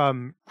opponents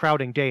from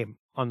crowding Dame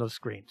on those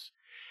screens.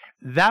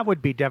 That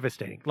would be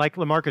devastating, like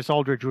LaMarcus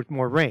Aldridge with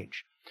more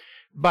range.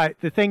 But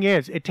the thing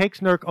is, it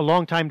takes Nurk a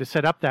long time to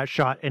set up that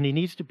shot, and he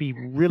needs to be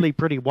really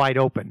pretty wide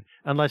open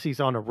unless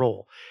he's on a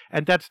roll.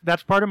 And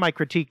that's part of my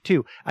critique,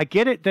 too. I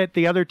get it that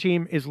the other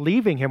team is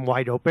leaving him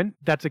wide open.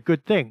 That's a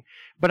good thing.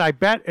 But I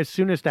bet as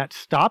soon as that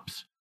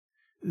stops,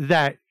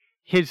 that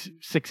his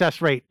success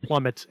rate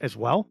plummets as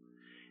well.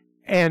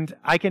 And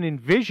I can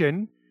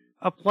envision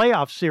a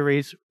playoff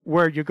series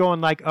where you're going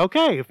like,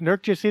 okay, if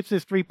Nurk just hits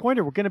this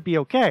 3-pointer, we're going to be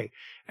okay.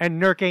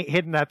 And Nurk ain't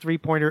hitting that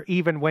 3-pointer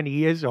even when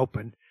he is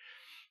open.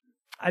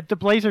 The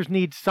Blazers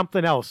need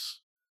something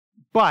else.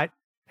 But,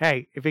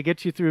 hey, if it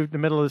gets you through the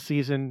middle of the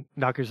season,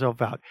 knock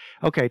yourself out.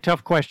 Okay,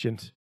 tough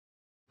questions.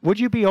 Would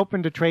you be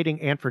open to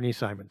trading Anthony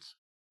Simons?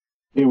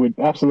 It would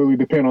absolutely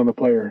depend on the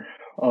player.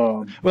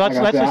 Well, let's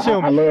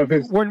assume I love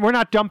his. We're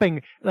not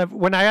dumping.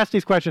 When I ask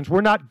these questions,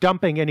 we're not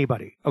dumping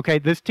anybody. Okay,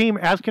 this team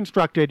as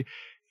constructed,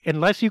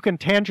 unless you can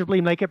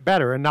tangibly make it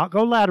better and not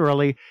go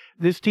laterally,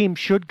 this team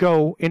should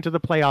go into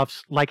the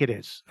playoffs like it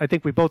is. I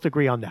think we both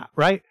agree on that,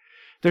 right?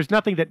 There's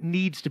nothing that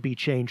needs to be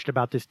changed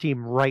about this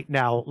team right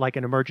now, like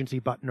an emergency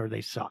button or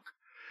they suck.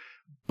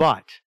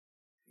 But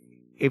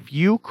if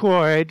you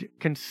could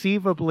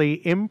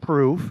conceivably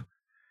improve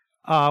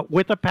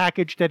with a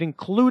package that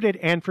included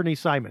Anthony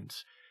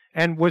Simons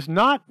and was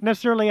not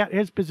necessarily at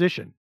his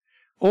position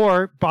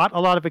or bought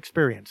a lot of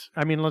experience.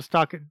 I mean, let's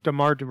talk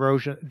DeMar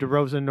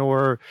DeRozan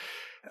or,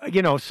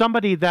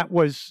 somebody that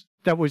was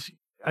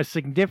a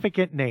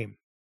significant name.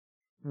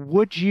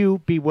 Would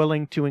you be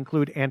willing to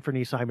include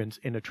Anthony Simons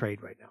in a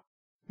trade right now?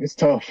 It's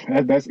tough.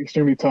 That's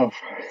extremely tough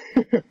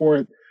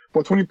for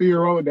for a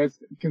 23-year-old that's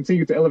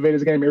continued to elevate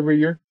his game every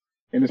year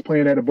and is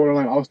playing at a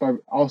borderline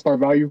all star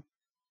value.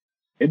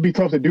 It'd be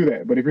tough to do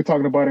that. But if you're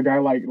talking about a guy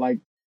like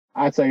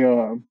I'd say,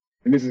 and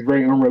this is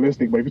very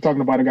unrealistic, but if you're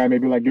talking about a guy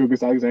maybe like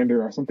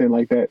Gilgeous-Alexander or something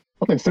like that,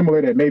 something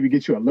similar that maybe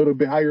gets you a little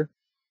bit higher,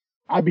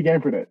 I'd be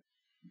game for that.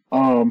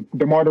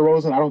 DeMar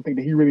DeRozan, I don't think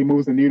that he really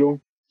moves the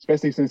needle,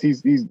 especially since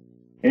he's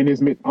in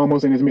his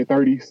almost in his mid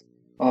 30s.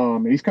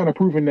 And he's kind of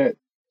proven that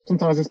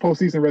sometimes his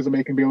postseason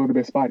resume can be a little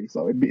bit spotty.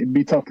 So it'd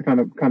be tough to kind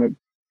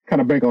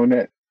of bank on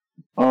that.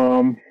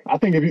 I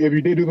think if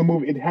you did do the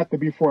move, it'd have to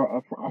be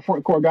for a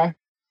front court guy.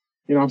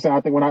 You know what I'm saying?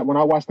 I think when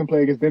I watched them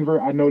play against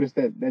Denver, I noticed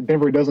that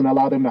Denver doesn't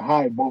allow them to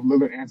hide both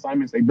Lillard and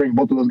Simons. They bring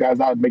both of those guys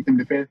out and make them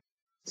defend.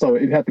 So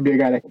it'd have to be a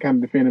guy that can kind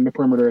of defend in the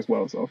perimeter as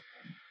well. So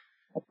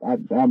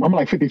I'm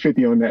like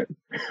 50-50 on that.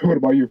 What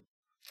about you?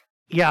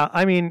 Yeah,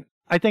 I mean,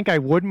 I think I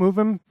would move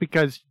him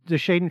because the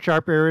Shaedon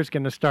Sharpe era is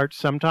going to start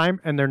sometime,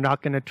 and they're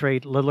not going to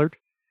trade Lillard.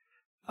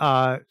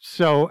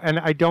 And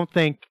I don't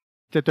think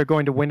that they're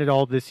going to win it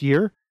all this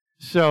year.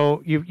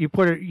 So you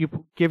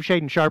give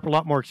Shaedon Sharpe a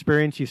lot more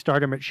experience. You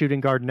start him at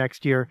shooting guard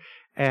next year,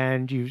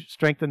 and you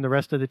strengthen the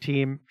rest of the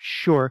team.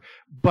 Sure,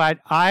 but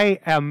I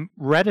am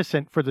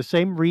reticent for the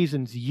same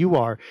reasons you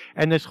are.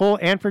 And this whole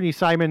Anthony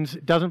Simons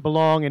doesn't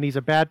belong, and he's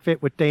a bad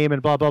fit with Dame,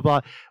 and blah blah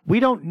blah. We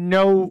don't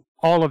know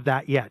all of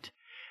that yet.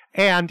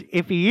 And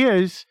if he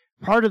is,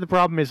 part of the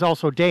problem is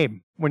also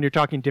Dame when you're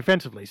talking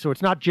defensively. So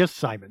it's not just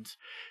Simons.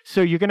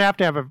 So you're going to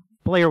have a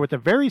player with a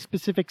very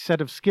specific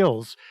set of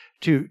skills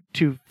to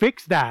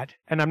fix that,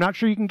 and I'm not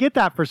sure you can get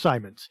that for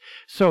Simons.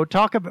 So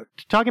talking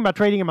about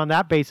trading him on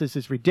that basis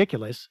is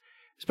ridiculous,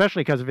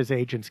 especially because of his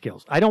age and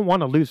skills. I don't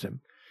want to lose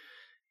him.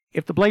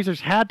 If the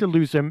Blazers had to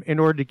lose him in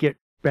order to get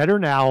better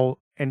now,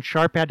 and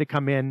Sharpe had to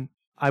come in,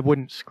 I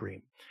wouldn't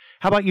scream.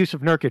 How about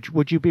Jusuf Nurkic?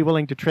 Would you be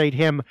willing to trade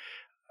him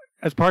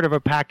as part of a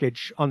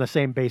package on the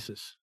same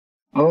basis?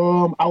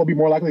 I would be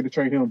more likely to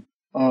trade him.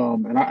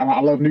 And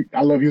I love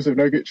Jusuf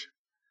Nurkic,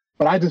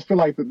 but I just feel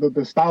like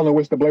the style in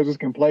which the Blazers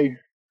can play,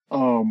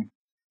 a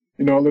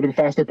little bit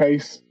faster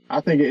pace.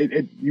 I think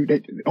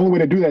the only way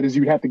to do that is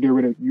you'd have to get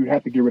rid of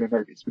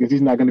Nurkic because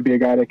he's not going to be a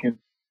guy that can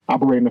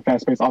operate in a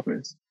fast-paced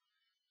offense.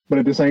 But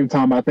at the same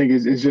time, I think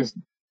it's just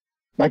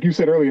like you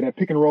said earlier, that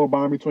pick and roll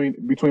bond between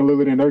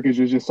Lillard and Nurkic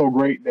is just so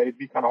great that it'd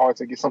be kind of hard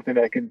to get something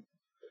that can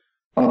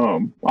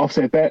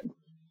offset that.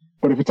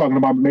 But if you're talking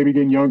about maybe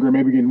getting younger,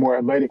 maybe getting more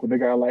athletic with a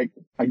guy like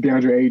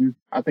DeAndre Ayton,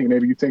 I think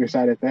maybe you take a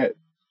shot at that.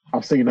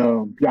 I've seen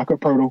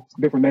Jakob Poeltl,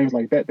 different names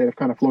like that have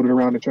kind of floated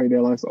around the trade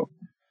deadline. So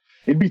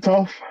it'd be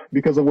tough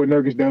because of what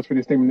Nurkic does for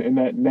this team in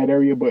that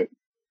area. But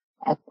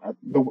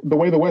the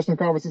way the Western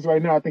Conference is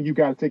right now, I think you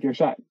got to take your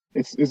shot.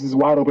 It's as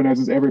wide open as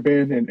it's ever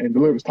been, and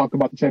Lillard's talked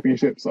about the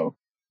championship. So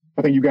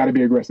I think you got to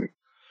be aggressive.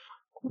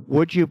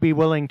 Would you be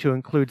willing to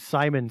include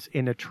Simons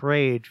in a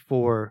trade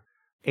for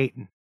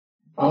Ayton?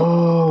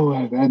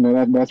 Oh,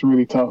 that's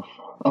really tough.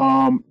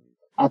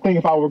 I think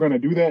if I were going to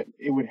do that,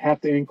 it would have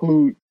to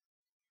include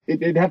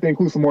it'd have to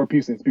include some more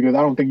pieces because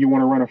I don't think you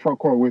want to run a front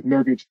court with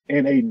Nurkic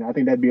and Ayton. I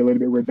think that'd be a little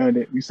bit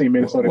redundant. We've seen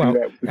Minnesota do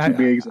that with the two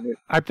bigs.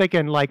 I'm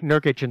thinking like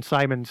Nurkic and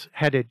Simons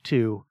headed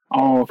to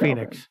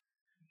Phoenix.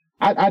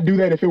 Okay. I'd do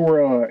that if it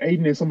were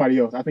Ayton and somebody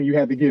else. I think you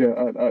had to get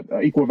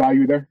a equal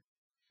value there.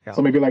 Yeah.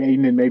 So maybe like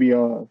Ayton and maybe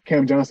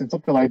Cam Johnson,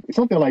 something like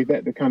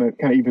that kind of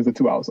evens the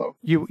two out. So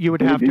you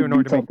would have to in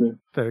order to make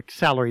the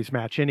salaries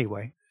match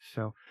anyway.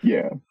 So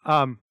yeah,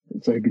 so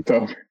it'd be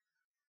tough.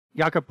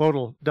 Jakob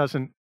Poeltl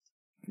doesn't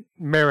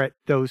merit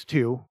those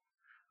two.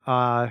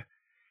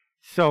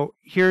 So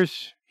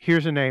here's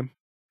a name.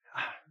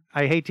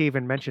 I hate to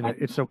even mention it.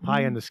 It's so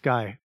pie in the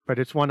sky, but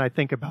it's one I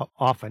think about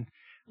often,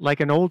 like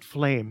an old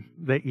flame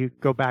that you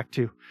go back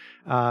to.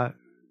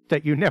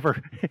 That you never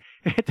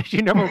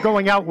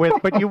going out with,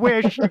 but you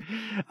wish.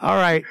 All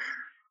right.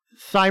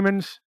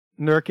 Simons,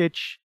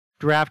 Nurkic,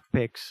 draft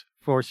picks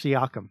for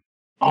Siakam.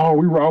 Oh,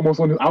 we were almost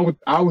on this.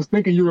 I was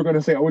thinking you were going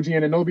to say OG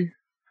Anunoby.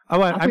 Oh,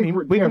 well, I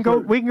mean, we can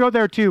go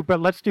there too,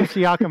 but let's do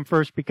Siakam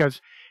first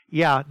because,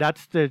 yeah,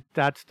 that's the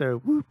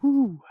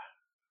woo-hoo.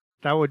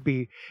 That would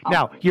be.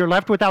 Now, you're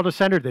left without a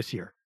center this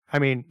year. I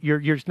mean,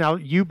 you're now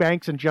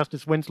Eubanks and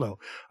Justice Winslow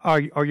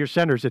are your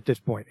centers at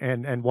this point,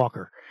 and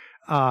Walker.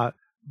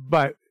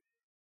 But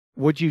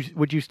would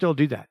you still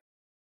do that?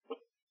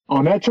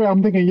 On that trade,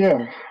 I'm thinking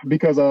yeah,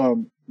 because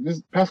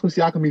this Pascal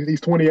Siakam,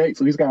 he's 28,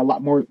 so he's got a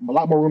lot more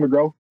room to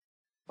grow.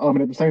 And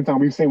at the same time,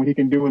 we've seen what he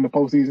can do in the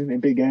postseason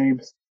in big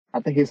games. I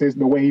think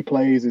the way he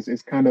plays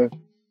is kind of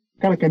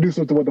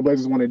conducive to what the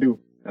Blazers want to do,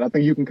 and I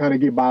think you can kind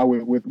of get by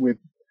with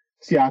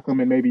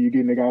Siakam, and maybe you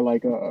getting a guy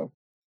like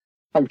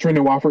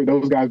Trendon Watford,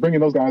 those guys, bringing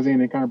those guys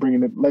in and kind of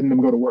letting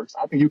them go to work. So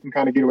I think you can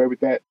kind of get away with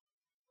that.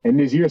 And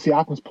this year,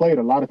 Siakam's played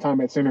a lot of time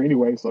at center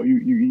anyway, so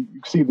you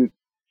see the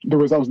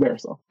results there.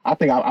 So I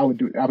think I would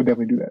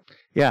definitely do that.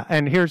 Yeah,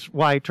 and here's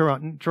why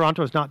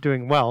Toronto's not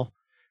doing well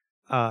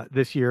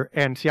this year,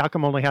 and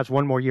Siakam only has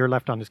one more year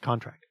left on his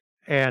contract.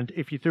 And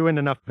if you threw in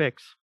enough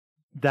picks,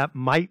 that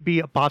might be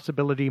a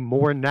possibility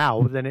more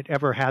now than it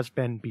ever has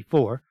been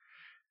before.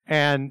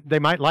 and they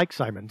might like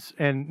Simons,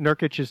 and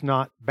Nurkic is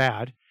not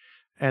bad,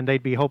 and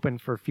they'd be hoping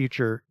for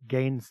future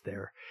gains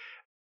there.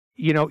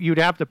 You'd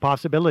have the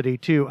possibility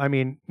too. I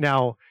mean,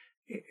 now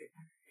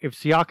if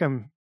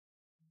Siakam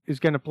is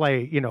going to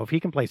play, if he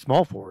can play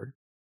small forward,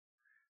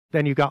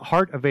 then you got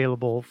Hart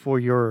available for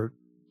your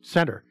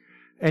center,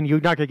 and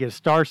you're not going to get a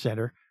star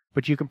center,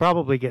 but you can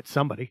probably get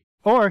somebody,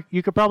 or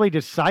you could probably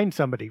just sign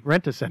somebody,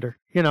 rent a center.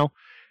 I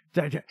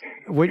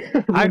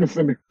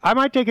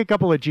might take a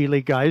couple of G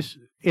League guys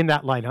in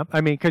that lineup.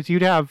 I mean, because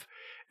you'd have,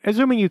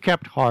 assuming you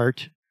kept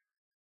Hart,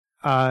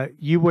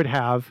 you would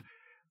have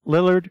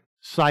Lillard,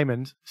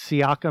 Simons,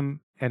 Siakam,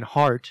 and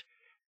Hart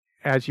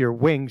as your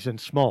wings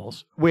and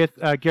smalls, with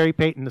Gary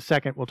Payton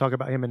II, we'll talk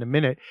about him in a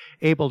minute,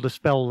 able to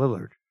spell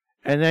Lillard.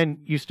 And then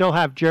you still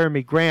have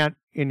Jeremy Grant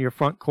in your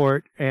front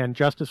court and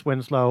Justice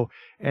Winslow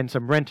and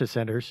some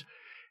rent-a-centers.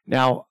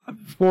 Now,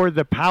 for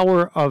the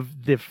power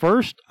of the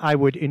first, I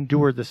would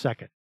endure the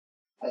second.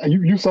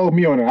 You sold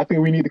me on it. I think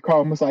we need to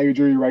call Masai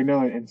Ujiri right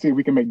now and see if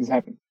we can make this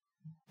happen.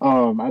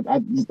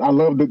 I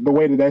love the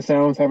way that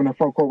sounds, having a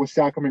front court with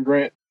Siakam and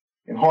Grant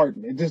and Hart.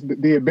 And just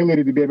the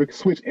ability to be able to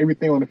switch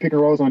everything on the pick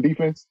and rolls on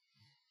defense.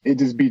 It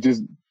just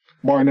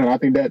bar none. I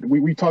think that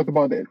we talked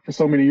about that for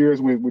so many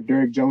years with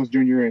Derrick Jones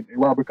Jr. and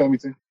Robert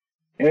Covington,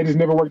 and it just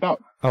never worked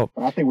out. Oh,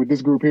 but I think with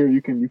this group here,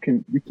 you can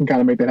kind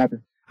of make that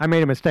happen. I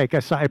made a mistake.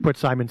 I put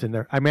Simons in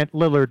there. I meant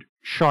Lillard,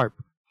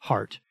 Sharp,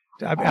 Hart.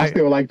 I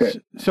still like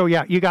that. So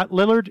yeah, you got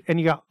Lillard and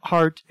you got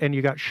Hart and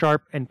you got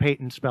Sharp and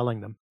Payton spelling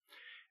them.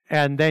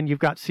 And then you've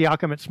got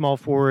Siakam at small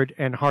forward,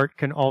 and Hart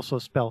can also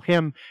spell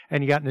him.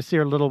 And you got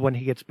Nasir Little when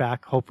he gets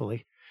back,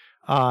 hopefully.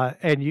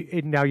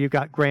 And now you've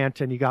got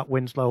Grant and you got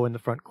Winslow in the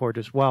front court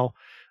as well.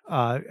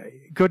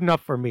 Good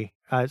enough for me.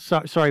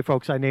 Sorry,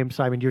 folks, I named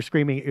Simon. You're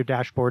screaming at your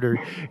dashboard or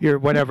your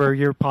whatever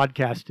your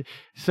podcast.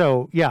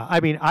 So yeah, I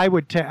mean, I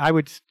would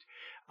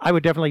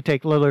definitely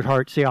take Lillard,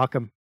 Hart,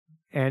 Siakam,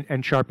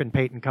 and Sharp and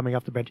Payton coming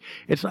off the bench.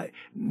 It's like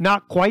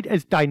not quite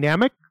as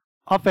dynamic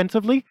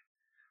offensively,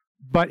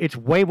 but it's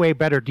way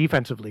better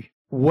defensively.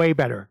 Way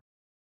better,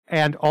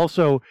 and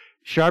also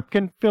Sharp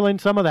can fill in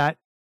some of that.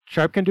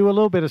 Sharp can do a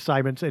little bit of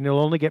Simons, and it'll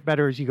only get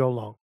better as you go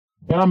along.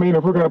 And I mean,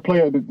 if we're going to play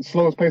at the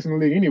slowest pace in the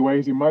league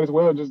anyways, you might as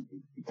well just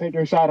take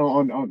your shot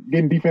on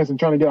getting defense and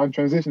trying to get out in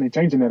transition and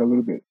changing that a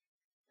little bit.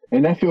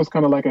 And that feels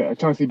kind of like a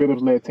Chauncey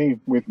Billups-led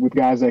team with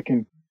guys that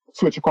can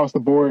switch across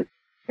the board.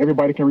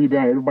 Everybody can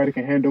rebound. Everybody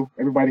can handle.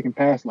 Everybody can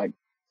pass. Like,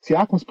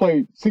 Siakam's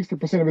played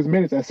 60% of his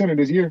minutes at center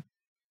this year,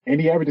 and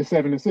he averages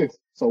 7 assists.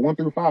 So 1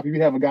 through 5,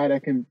 you have a guy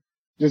that can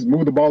just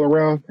move the ball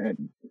around.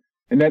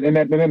 And then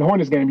the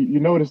Hornets game, you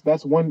notice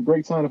that's one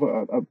great sign of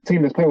a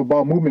team that's playing with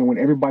ball movement when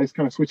everybody's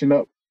kind of switching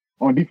up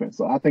on defense.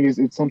 So I think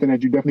it's something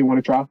that you definitely want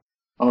to try,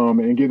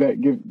 and give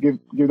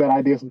that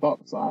idea some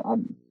thought. So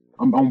I'm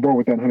on board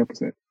with that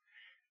 100%.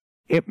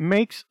 It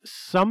makes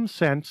some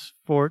sense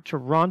for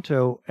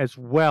Toronto as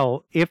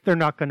well if they're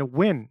not going to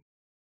win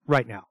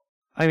right now.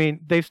 I mean,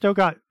 they've still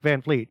got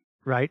Van Vliet,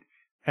 right?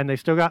 And they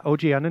still got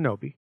OG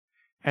Anunoby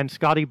and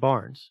Scotty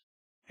Barnes.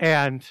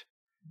 And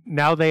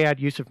now they add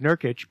Yusuf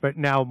Nurkic, but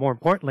now more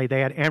importantly,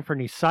 they add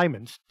Anthony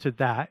Simons to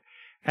that.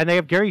 And they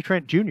have Gary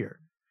Trent Jr.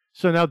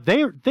 So now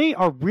they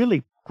are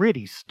really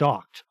pretty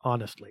stocked,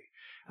 honestly.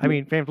 I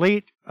mean, Van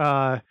Vliet,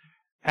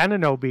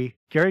 Anunoby,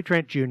 Gary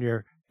Trent Jr.,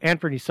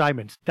 Anthony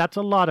Simons, that's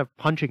a lot of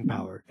punching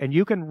power. And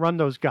you can run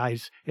those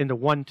guys in the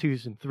 1,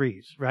 2s, and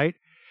 3s, right?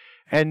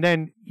 And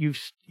then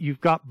you've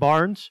got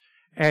Barnes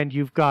and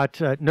you've got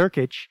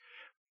Nurkic.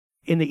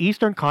 In the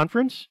Eastern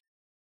Conference,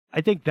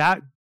 I think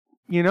that,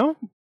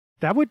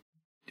 that would...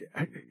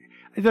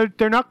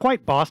 They're not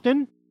quite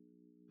Boston,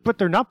 but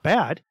they're not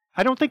bad.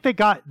 I don't think they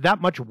got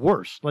that much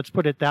worse, let's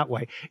put it that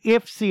way,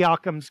 if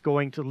Siakam's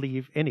going to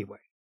leave anyway.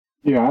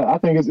 Yeah, I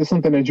think it's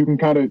something that you can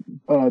kind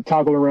of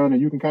toggle around, and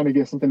you can kind of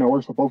get something that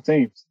works for both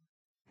teams.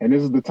 And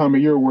this is the time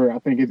of year where I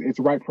think it's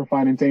ripe for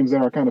finding teams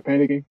that are kind of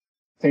panicking,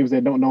 teams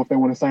that don't know if they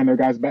want to sign their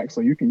guys back.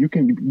 So you can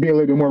be a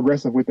little bit more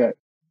aggressive with that.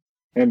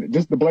 And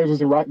just the Blazers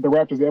and the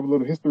Raptors, they have a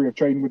little history of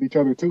trading with each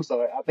other too.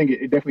 So I think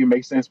it definitely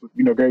makes sense with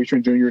Gary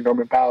Trent Jr.,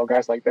 Norman Powell,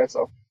 guys like that.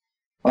 So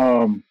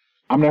I'm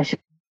not sure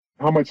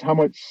how much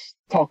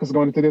talk is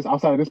going into this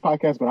outside of this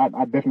podcast, but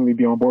I'd definitely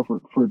be on board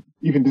for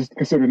even just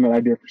considering that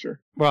idea for sure.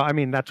 Well, I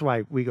mean, that's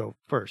why we go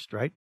first,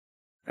 right?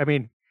 I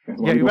mean,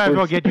 yeah, you might as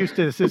well get used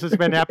to this. This has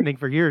been happening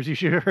for years. You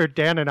should have heard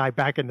Dan and I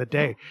back in the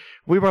day.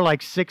 We were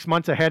like 6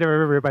 months ahead of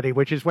everybody,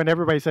 which is when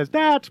everybody says,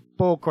 that's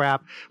bull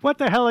crap. What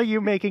the hell are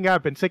you making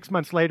up? And 6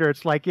 months later,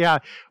 it's like, yeah,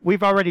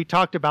 we've already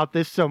talked about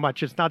this so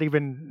much. It's not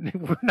even,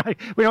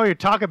 we don't even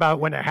talk about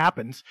it when it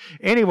happens.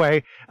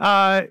 Anyway,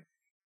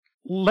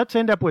 let's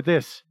end up with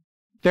this.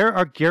 There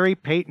are Gary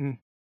Payton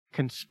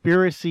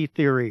conspiracy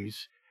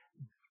theories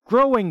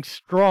growing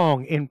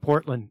strong in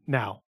Portland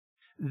now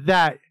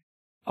that,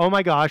 oh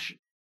my gosh,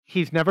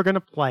 he's never going to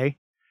play.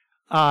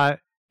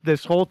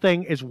 This whole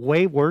thing is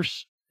way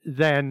worse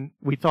than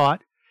we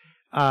thought.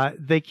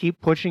 They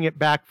keep pushing it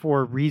back for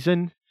a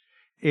reason.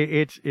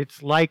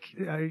 It's like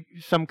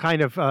some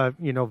kind of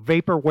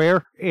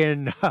vaporware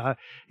in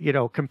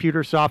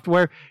computer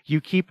software. You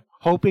keep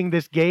hoping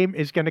this game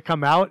is going to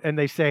come out and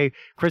they say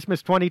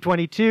Christmas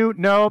 2022,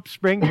 nope.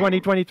 Spring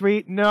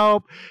 2023,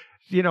 nope.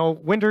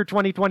 Winter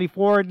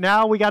 2024,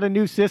 now we got a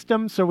new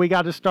system, so we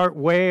got to start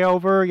way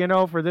over,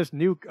 for this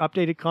new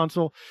updated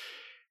console.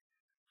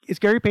 Is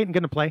Gary Payton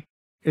going to play?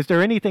 Is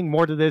there anything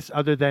more to this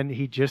other than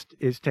he just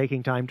is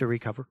taking time to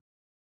recover?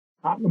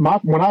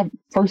 When I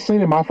first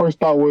seen it, my first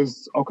thought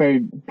was,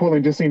 okay,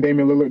 Portland just seen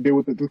Damian Lillard deal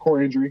with the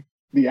core injury,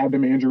 the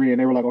abdomen injury, and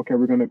they were like, okay,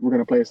 we're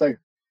gonna play it safe.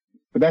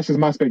 But that's just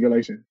my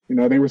speculation.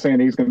 They were saying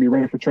he's gonna be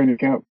ready for training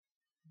camp.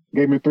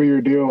 Gave him a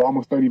 3-year deal,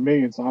 almost $30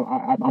 million. So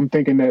I'm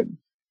thinking that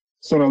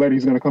sooner or later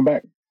he's gonna come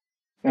back.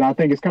 And I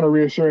think it's kind of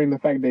reassuring the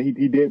fact that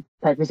he did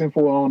practice in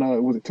full on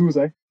was it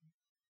Tuesday?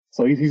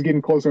 So he's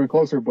getting closer and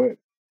closer, but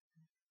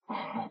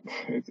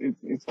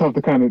it's tough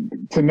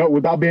to know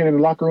without being in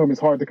the locker room. It's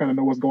hard to kind of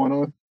know what's going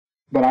on.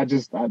 But I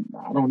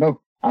don't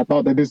know. I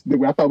thought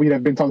we'd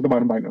have been talking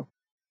about him by now.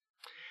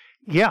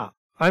 Yeah.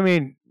 I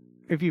mean,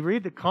 if you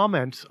read the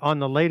comments on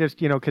the latest,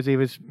 because he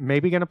was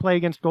maybe going to play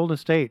against Golden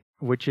State,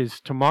 which is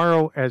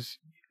tomorrow as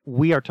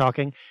we are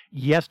talking,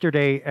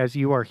 yesterday as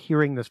you are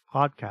hearing this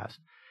podcast.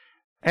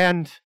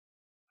 And,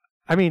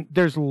 I mean,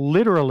 there's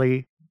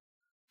literally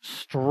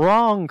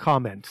strong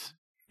comments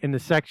in the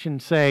section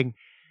saying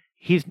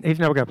he's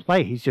never going to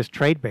play. He's just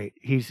trade bait.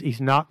 He's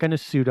not going to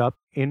suit up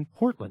in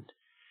Portland.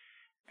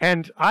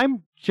 And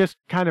I'm just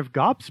kind of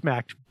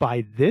gobsmacked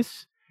by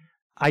this.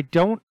 I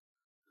don't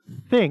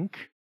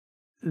think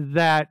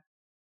that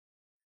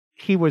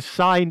he was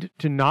signed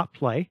to not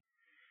play.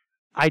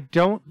 I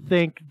don't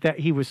think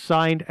that he was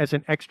signed as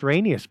an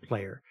extraneous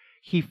player.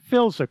 He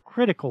fills a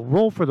critical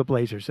role for the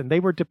Blazers, and they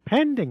were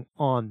depending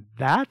on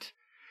that.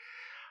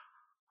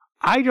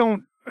 I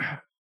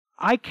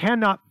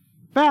cannot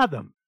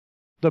fathom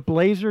the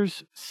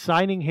Blazers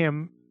signing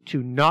him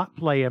to not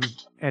play him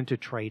and to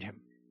trade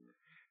him.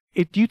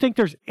 Do you think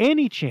there's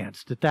any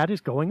chance that is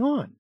going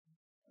on?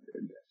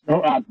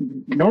 No,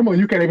 normally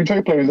you can't even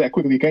trade players that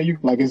quickly, can you?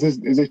 Like, is this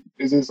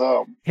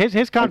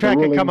his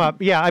contract can come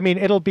up? Yeah, I mean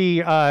it'll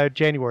be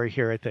January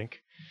here, I think.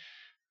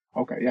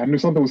 Okay, yeah, I knew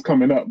something was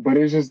coming up, but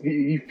it's just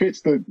he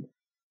fits the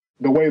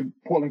way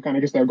Portland kind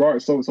of gets their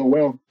guard so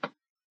well.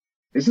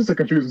 It's just a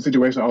confusing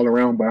situation all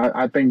around. But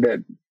I think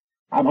that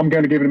I'm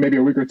going to give it maybe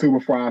a week or two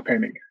before I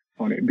panic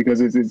on it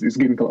because it's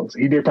getting close.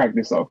 He did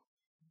practice, so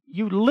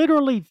you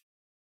literally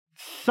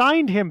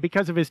signed him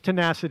because of his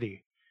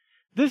tenacity.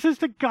 This is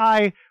the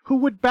guy who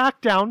would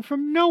back down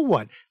from no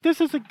one. This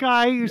is the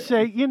guy who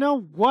say, you know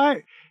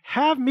what?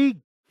 Have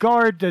me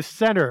guard the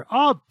center.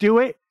 I'll do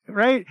it,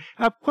 right?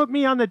 Put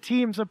me on the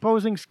team's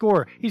opposing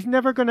score. He's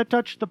never going to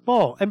touch the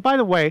ball. And by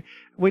the way,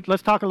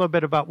 let's talk a little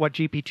bit about what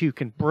GP2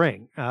 can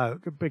bring,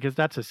 because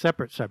that's a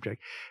separate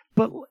subject.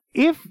 But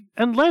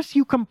unless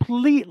you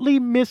completely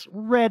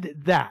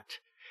misread that,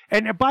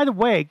 and by the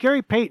way,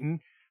 Gary Payton,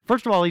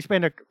 first of all, he's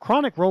been a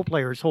chronic role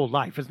player his whole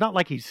life. It's not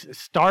like he's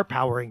star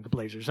powering the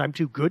Blazers. I'm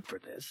too good for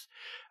this.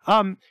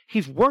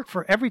 He's worked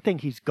for everything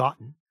he's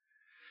gotten.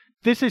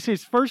 This is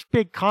his first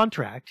big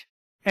contract,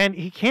 and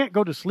he can't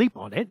go to sleep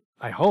on it,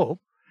 I hope.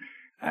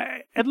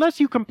 Unless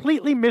you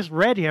completely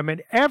misread him,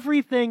 and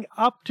everything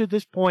up to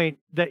this point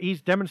that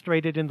he's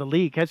demonstrated in the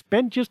league has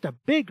been just a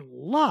big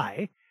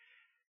lie,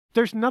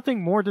 there's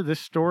nothing more to this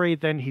story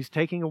than he's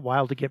taking a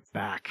while to get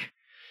back.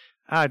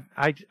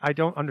 I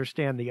don't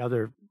understand the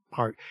other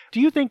part. Do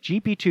you think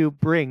GP2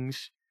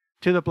 brings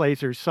to the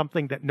Blazers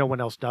something that no one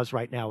else does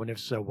right now? And if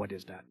so, what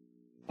is that?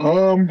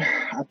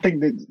 I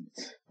think that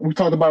we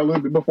talked about it a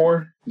little bit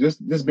before, just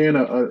being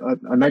a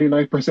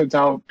 99th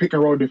percentile pick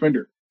and roll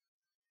defender.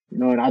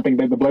 And I think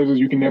that the Blazers,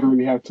 you can never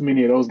really have too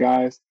many of those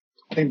guys.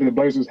 I think that the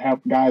Blazers have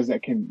guys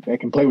that can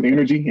play with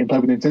energy and play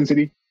with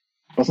intensity,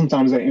 but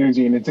sometimes that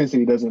energy and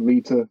intensity doesn't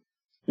lead to,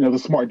 the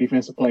smart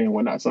defensive play and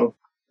whatnot. So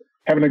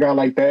having a guy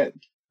like that,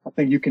 I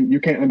think you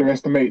can't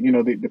underestimate,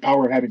 the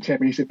power of having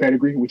championship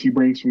pedigree, which he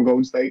brings from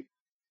Golden State.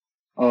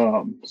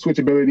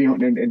 Switchability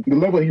and the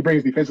level he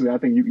brings defensively, I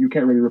think you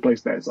can't really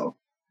replace that. So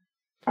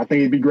I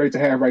think it'd be great to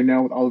have right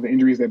now with all of the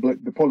injuries that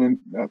the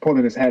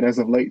Portland has had as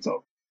of late.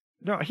 So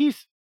no,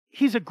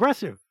 he's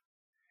aggressive,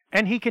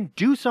 and he can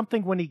do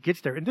something when he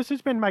gets there. And this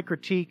has been my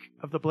critique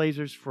of the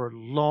Blazers for a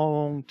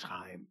long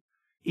time.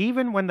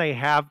 Even when they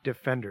have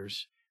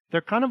defenders,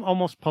 they're kind of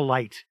almost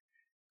polite.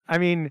 I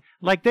mean,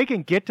 like they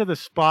can get to the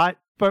spot,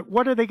 but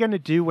what are they going to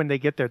do when they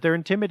get there? They're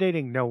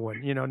intimidating no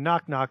one.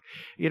 Knock, knock.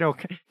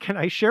 Can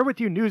I share with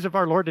you news of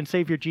our Lord and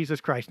Savior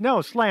Jesus Christ?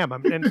 No, slam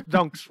him and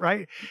dunks,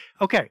 right?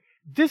 Okay,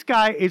 this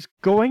guy is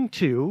going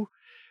to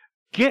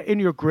get in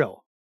your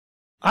grill.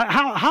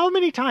 How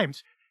many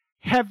times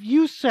have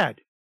you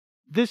said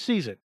this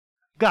season,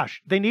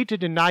 gosh, they need to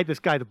deny this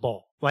guy the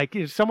ball? Like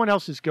if someone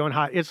else is going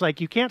hot, it's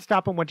like you can't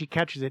stop him once he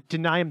catches it.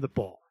 Deny him the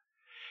ball.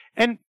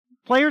 And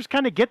players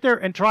kind of get there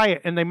and try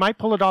it, and they might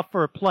pull it off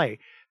for a play.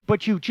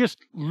 But you just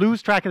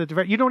lose track of the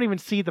defender. You don't even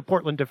see the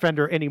Portland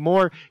defender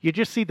anymore. You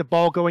just see the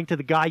ball going to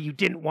the guy you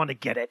didn't want to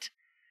get it.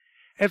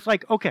 It's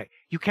like, okay,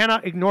 you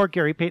cannot ignore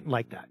Gary Payton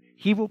like that.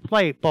 He will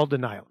play ball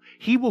denial.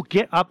 He will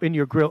get up in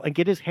your grill and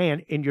get his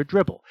hand in your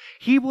dribble.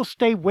 He will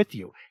stay with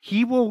you.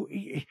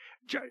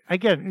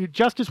 again,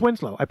 Justice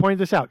Winslow. I pointed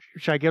this out.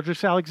 Shai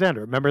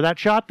Gilgeous-Alexander. Remember that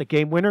shot? The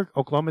game winner.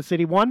 Oklahoma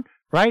City won,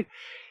 right?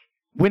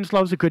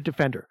 Winslow's a good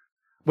defender.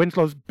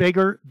 Winslow's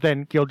bigger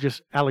than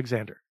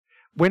Gilgeous-Alexander.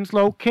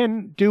 Winslow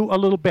can do a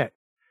little bit.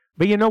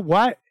 But you know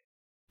what?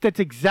 That's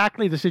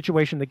exactly the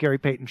situation that Gary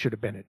Payton should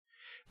have been in.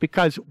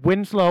 Because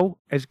Winslow,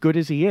 as good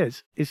as he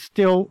is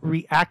still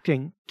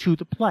reacting to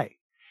the play.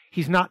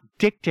 He's not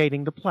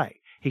dictating the play.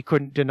 He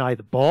couldn't deny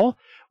the ball.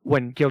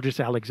 When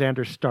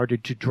Gilgeous-Alexander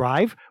started to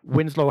drive,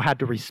 Winslow had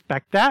to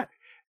respect that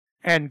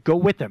and go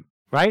with him,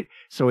 right?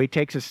 So he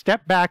takes a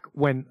step back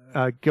when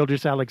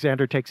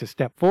Gilgeous-Alexander takes a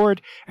step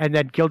forward, and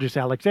then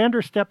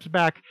Gilgeous-Alexander steps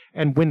back,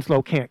 and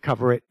Winslow can't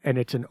cover it, and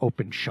it's an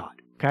open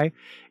shot, okay?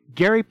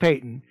 Gary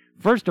Payton,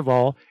 first of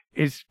all,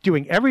 is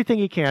doing everything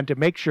he can to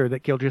make sure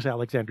that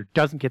Gilgeous-Alexander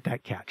doesn't get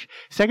that catch.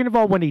 Second of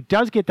all, when he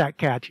does get that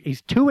catch,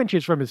 he's 2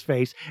 inches from his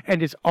face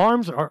and his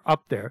arms are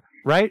up there,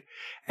 right?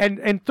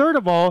 And third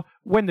of all,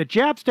 when the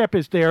jab step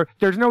is there,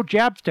 there's no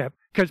jab step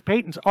because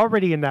Payton's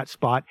already in that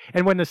spot.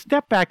 And when the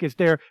step back is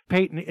there,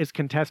 Payton is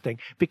contesting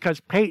because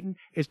Payton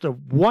is the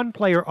one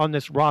player on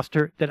this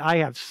roster that I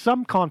have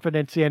some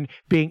confidence in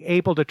being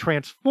able to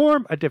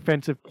transform a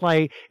defensive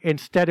play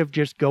instead of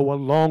just go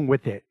along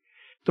with it.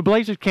 The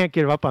Blazers can't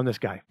give up on this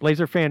guy.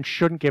 Blazer fans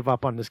shouldn't give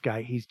up on this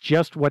guy. He's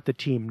just what the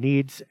team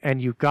needs,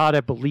 and you got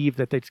to believe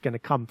that it's going to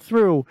come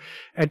through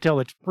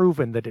until it's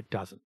proven that it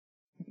doesn't.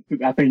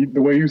 I think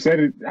the way you said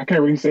it, I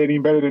can't really say it any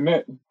better than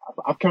that.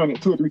 I've counted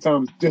 2 or 3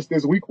 times just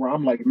this week where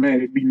I'm like, man,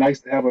 it'd be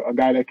nice to have a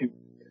guy that can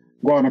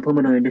go on the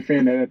perimeter and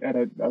defend at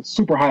a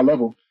super high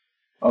level.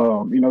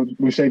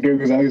 With Shai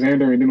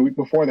Gilgeous-Alexander, and then the week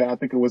before that, I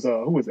think it was,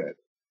 who was that?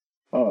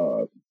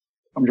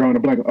 I'm drawing a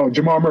blank. Oh,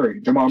 Jamal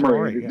Murray. Jamal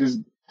Murray. Yeah.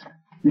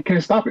 You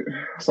can't stop it.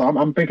 So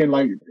I'm thinking,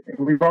 like,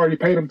 we've already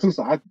paid him too,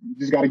 so I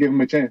just got to give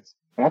him a chance.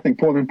 And I think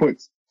Portland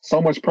puts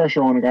so much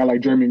pressure on a guy like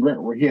Jeremy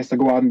Grant where he has to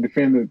go out and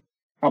defend the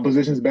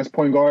opposition's best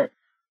point guard.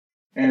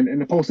 And in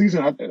the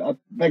postseason, I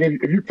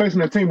think if you're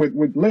facing a team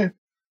with length,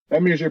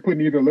 that means you're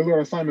putting either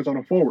Lillard or Simons on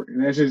a forward.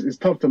 And it's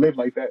tough to live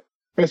like that,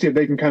 especially if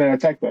they can kind of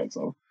attack that.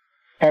 So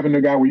having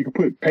a guy where you can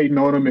put Payton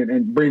on him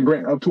and bring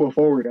Grant up to a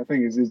forward, I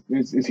think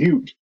is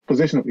huge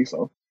positionally.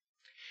 So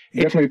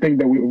definitely think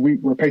that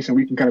we're patient.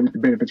 We can kind of reap the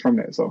benefits from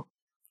that. So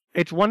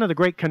it's one of the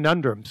great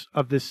conundrums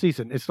of this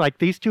season. It's like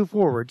these 2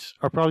 forwards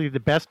are probably the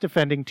best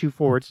defending 2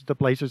 forwards the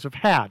Blazers have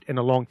had in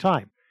a long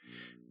time.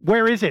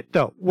 Where is it,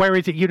 though? Where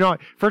is it?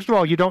 First of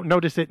all, you don't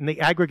notice it in the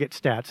aggregate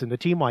stats and the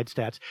team-wide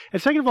stats.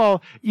 And second of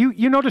all,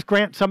 you notice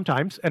Grant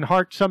sometimes and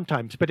Hart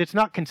sometimes, but it's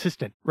not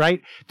consistent,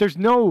 right? There's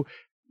no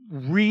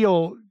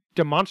real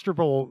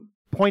demonstrable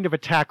point of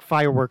attack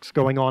fireworks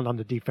going on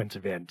the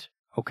defensive end,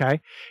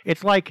 okay?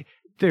 It's like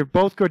they're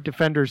both good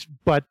defenders,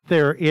 but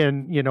they're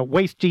in,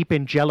 waist deep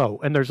in jello,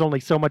 and there's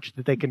only so much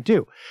that they can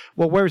do.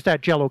 Well, where's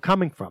that jello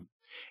coming from?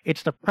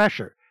 It's the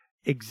pressure.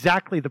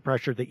 Exactly the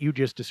pressure that you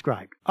just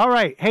described. All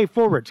right, hey,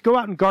 forwards, go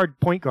out and guard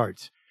point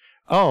guards.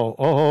 Oh,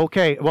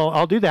 okay. Well,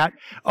 I'll do that.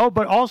 Oh,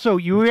 but also,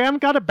 you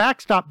haven't got a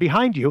backstop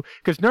behind you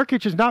because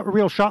Nurkic is not a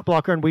real shot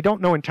blocker, and we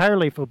don't know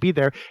entirely if he'll be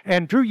there.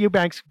 And Drew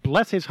Eubanks,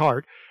 bless his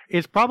heart,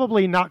 is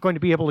probably not going to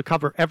be able to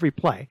cover every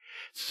play.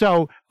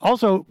 So,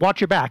 also,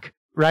 watch your back,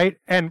 right?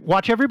 And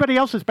watch everybody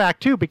else's back,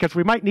 too, because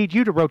we might need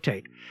you to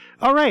rotate.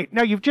 All right,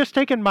 now you've just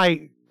taken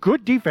my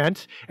good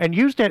defense and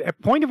used it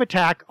at point of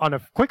attack on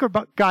a quicker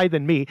guy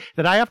than me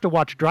that I have to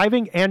watch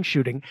driving and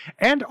shooting.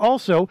 And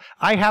also,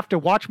 I have to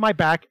watch my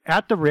back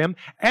at the rim.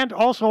 And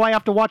also, I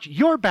have to watch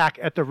your back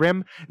at the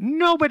rim.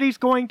 Nobody's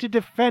going to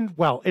defend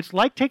well. It's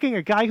like taking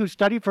a guy who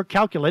studied for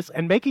calculus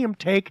and making him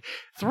take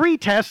 3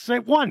 tests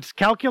at once.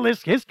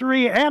 Calculus,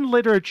 history, and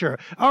literature.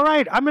 All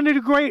right, I'm going to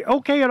do great.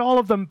 Okay at all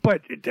of them,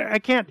 but I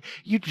can't.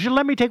 You should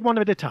let me take one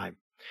at a time.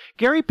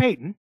 Gary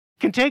Payton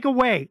can take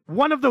away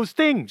one of those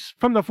things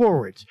from the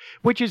forwards,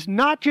 which is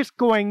not just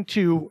going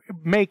to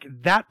make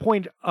that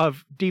point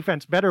of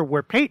defense better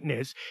where Payton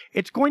is,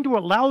 it's going to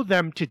allow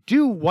them to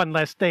do one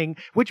less thing,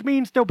 which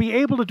means they'll be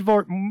able to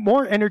devote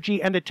more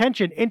energy and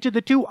attention into the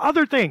 2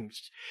 other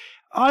things.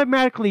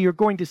 Automatically, you're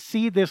going to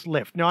see this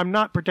lift. Now, I'm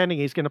not pretending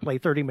he's going to play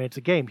 30 minutes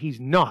a game. He's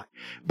not.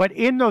 But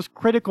in those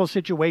critical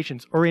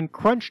situations or in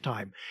crunch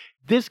time,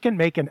 this can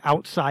make an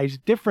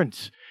outsized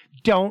difference.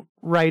 Don't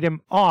write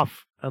him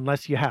off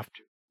unless you have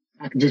to.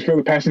 I can just feel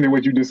the passion in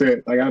what you just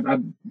said. Like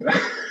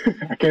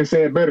I can't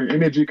say it better.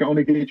 Energy can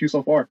only get you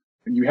so far,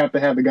 and you have to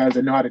have the guys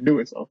that know how to do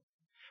it. So,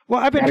 well,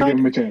 I've been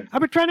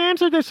trying to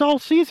answer this all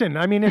season.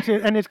 I mean,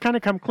 it's kind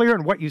of come clear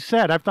in what you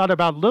said. I've thought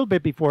about it a little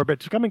bit before, but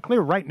it's coming clear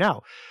right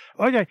now.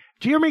 Okay,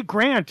 Jeremy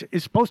Grant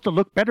is supposed to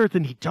look better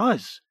than he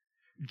does.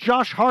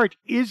 Josh Hart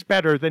is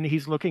better than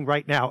he's looking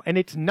right now, and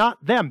it's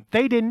not them.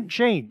 They didn't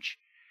change.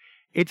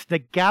 It's the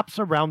gaps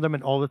around them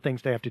and all the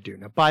things they have to do.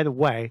 Now, by the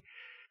way,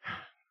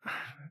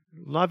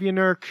 love you,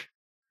 Nurk,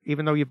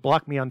 even though you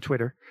blocked me on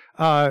Twitter.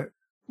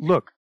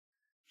 Look,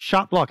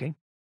 shot blocking,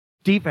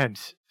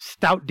 defense,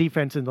 stout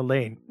defense in the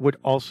lane would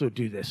also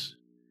do this.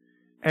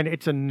 And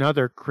it's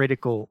another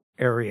critical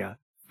area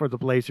for the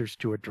Blazers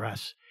to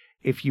address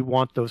if you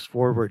want those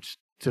forwards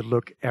to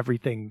look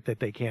everything that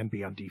they can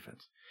be on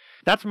defense.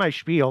 that's my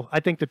spiel. I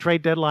think the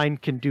trade deadline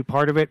can do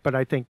part of it, but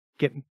I think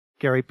getting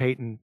Gary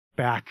Payton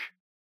back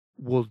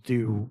will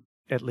do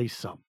at least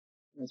some.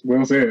 That's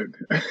well said.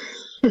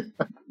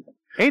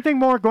 Anything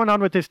more going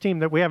on with this team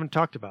that we haven't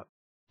talked about?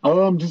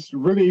 I'm just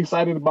really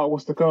excited about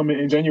what's to come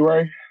in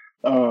January.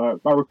 I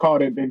recall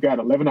that they've got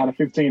 11 out of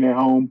 15 at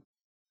home,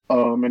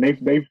 and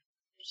they've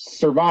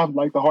survived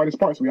like the hardest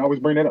parts. We always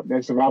bring that up.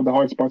 They survived the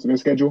hardest parts of their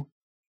schedule.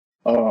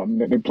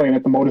 They're playing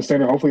at the Moda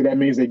Center. Hopefully that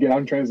means they get out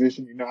in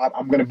transition. You know,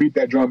 I'm going to beat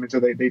that drum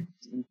until they.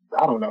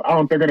 I don't know. I don't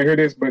know if they're going to hear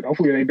this, but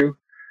hopefully they do.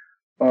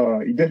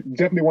 You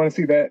definitely want to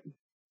see that.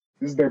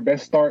 This is their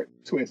best start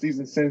to a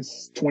season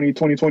since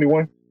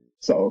 2020-21.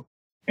 So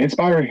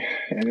inspiring,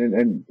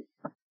 and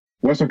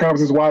Western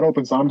Conference is wide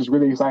open. So I'm just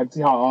really excited to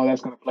see how all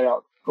that's going to play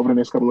out over the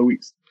next couple of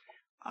weeks.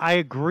 I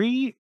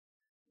agree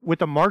with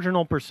a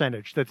marginal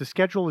percentage that the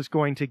schedule is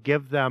going to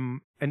give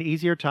them an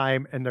easier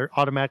time and they're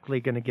automatically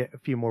going to get a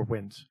few more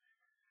wins.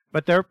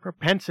 But their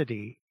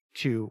propensity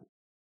to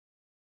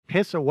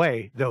piss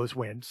away those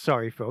wins,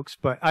 sorry folks,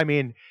 but I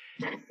mean,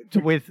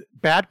 with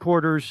bad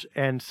quarters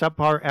and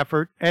subpar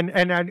effort,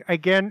 and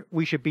again,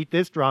 we should beat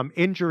this drum,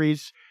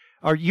 injuries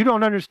are, you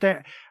don't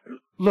understand.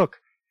 Look,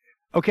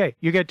 okay,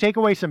 you're going to take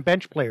away some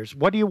bench players.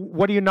 What do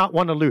you not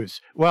want to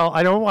lose? Well,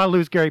 I don't want to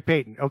lose Gary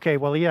Payton. Okay,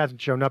 well, he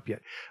hasn't shown up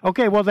yet.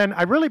 Okay, well, then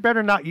I really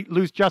better not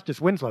lose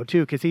Justice Winslow,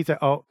 too, because he's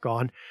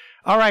gone.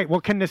 All right,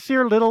 well, can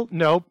Nasir Little?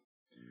 Nope.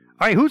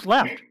 All right, who's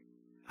left?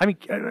 I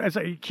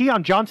mean,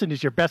 Keon Johnson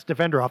is your best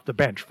defender off the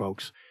bench,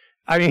 folks.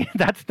 I mean,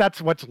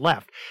 that's what's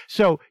left.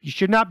 So you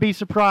should not be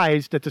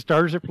surprised that the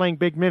starters are playing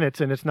big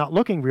minutes and it's not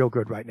looking real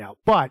good right now.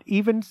 But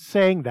even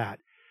saying that,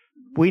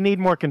 we need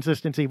more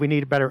consistency. We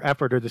need a better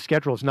effort, or the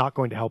schedule is not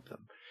going to help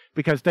them,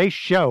 because they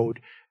showed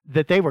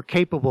that they were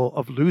capable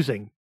of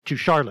losing to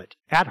Charlotte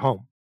at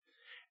home.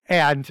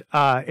 And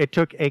it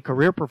took a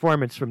career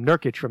performance from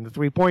Nurkic from the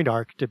three-point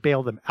arc to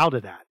bail them out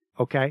of that.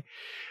 Okay.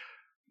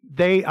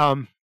 They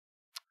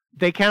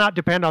cannot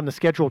depend on the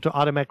schedule to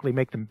automatically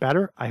make them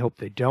better. I hope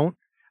they don't.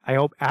 I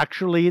hope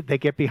actually they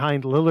get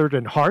behind Lillard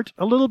and Hart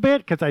a little bit,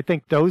 because I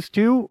think those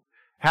two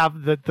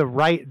have the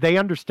right, they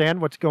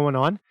understand what's going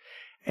on,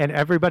 and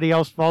everybody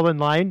else fall in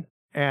line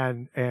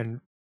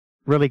and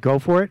really go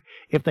for it.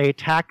 If they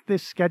attack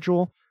this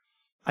schedule,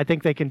 I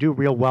think they can do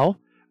real well.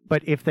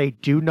 But if they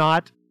do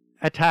not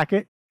attack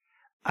it,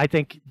 I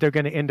think they're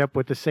going to end up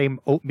with the same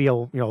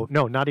oatmeal, no,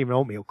 not even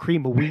oatmeal,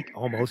 cream of wheat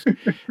almost,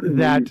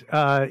 that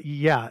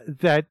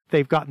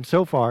they've gotten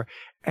so far.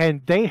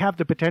 And they have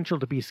the potential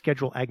to be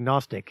schedule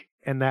agnostic,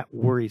 and that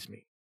worries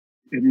me.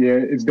 Yeah,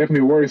 it's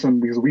definitely worrisome,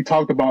 because we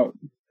talked about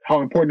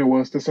how important it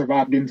was to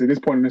survive getting to this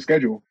point in the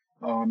schedule.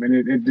 And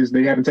it just,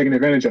 they haven't taken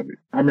advantage of it.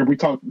 I remember we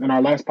talked in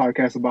our last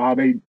podcast about how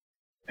they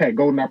had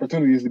golden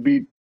opportunities to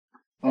beat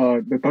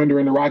the Thunder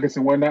and the Rockets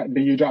and whatnot. And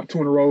then you drop 2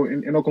 in a row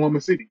in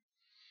Oklahoma City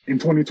in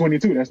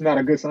 2022. That's not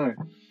a good sign.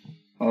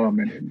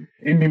 And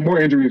any more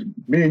injuries,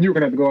 me and you are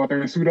going to have to go out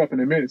there and suit up in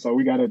a minute. So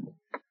we got to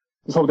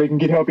just hope they can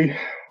get healthy.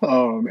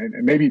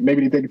 And maybe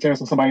they take a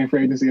chance on somebody in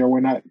free agency or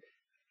whatnot.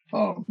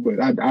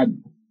 But I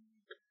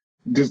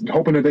just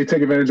hoping that they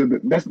take advantage of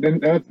it.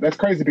 That's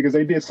crazy, because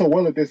they did so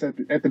well at this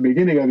at the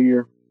beginning of the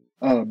year,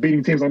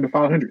 beating teams under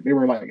 500. They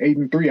were like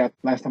 8-3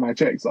 last time I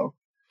checked. So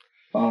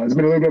it's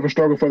been a little bit of a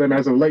struggle for them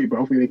as of late, but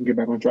hopefully they can get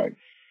back on track.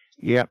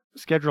 Yeah,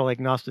 schedule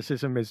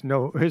agnosticism is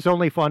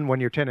only fun when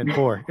you're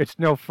 10-4. It's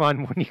no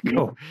fun when you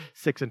go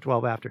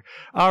 6-12 after.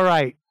 All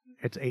right,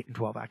 it's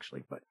 8-12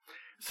 actually. But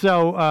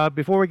so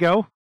before we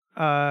go,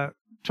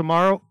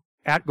 tomorrow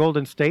at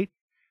Golden State,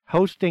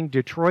 hosting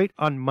Detroit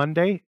on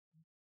Monday,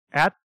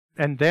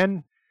 and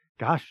then,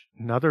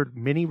 another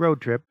mini road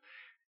trip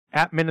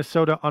at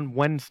Minnesota on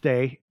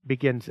Wednesday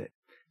begins it.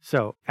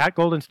 So at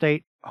Golden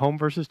State, home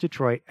versus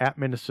Detroit, at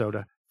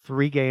Minnesota,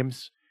 3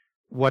 games.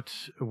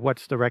 What's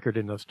the record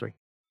in those 3?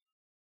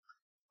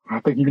 I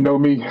think you know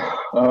me.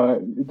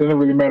 It doesn't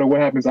really matter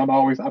what happens. I'm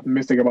always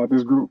optimistic about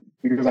this group,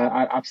 because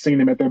I've seen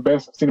them at their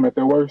best. I've seen them at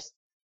their worst.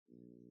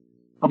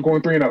 I'm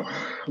going 3-0.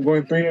 I'm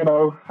going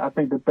 3-0. I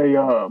think that they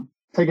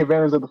take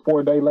advantage of the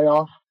 4-day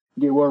layoff,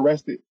 get well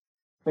rested.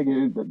 I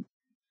think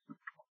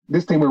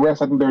this team with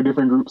rest, I think they're a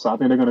different group. So I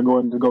think they're going to go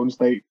into Golden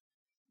State,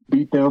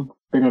 beat them.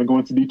 They're going to go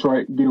into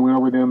Detroit, get a win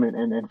over them,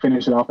 and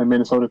finish it off in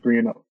Minnesota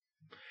 3-0.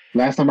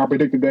 Last time I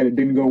predicted that, it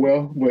didn't go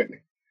well, but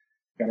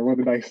got to roll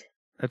the dice.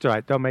 That's all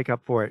right. They'll make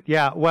up for it.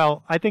 Yeah,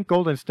 well, I think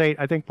Golden State,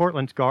 I think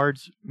Portland's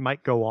guards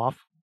might go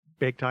off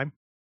big time.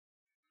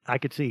 I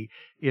could see,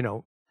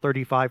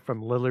 35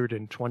 from Lillard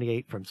and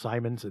 28 from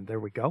Simons, and there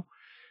we go.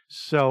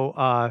 So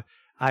I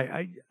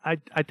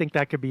think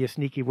that could be a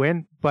sneaky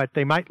win, but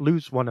they might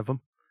lose one of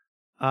them.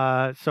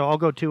 So I'll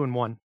go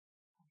 2-1.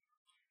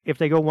 If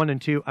they go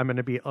 1-2, I'm going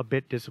to be a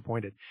bit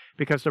disappointed,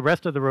 because the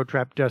rest of the road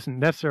trip doesn't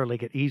necessarily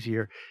get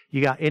easier.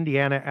 You got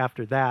Indiana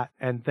after that,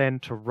 and then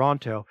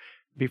Toronto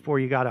before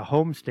you got a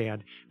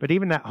homestand. But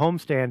even that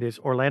homestand is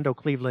Orlando,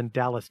 Cleveland,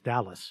 Dallas,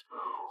 Dallas.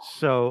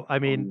 So, I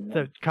mean,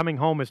 the coming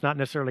home is not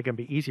necessarily going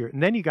to be easier.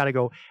 And then you got to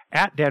go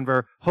at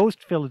Denver, host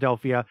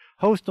Philadelphia,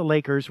 host the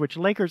Lakers, which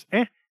Lakers,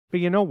 but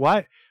you know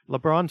what?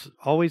 LeBron's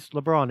always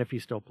LeBron if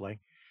he's still playing.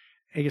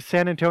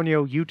 San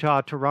Antonio,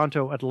 Utah,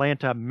 Toronto,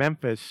 Atlanta,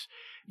 Memphis.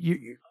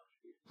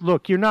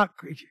 Look, you got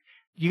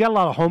a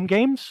lot of home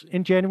games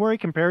in January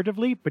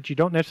comparatively, but you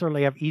don't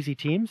necessarily have easy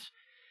teams.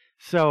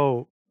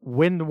 So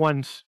win the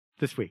ones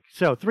this week.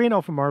 So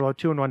 3-0 from Marlo,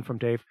 2-1 from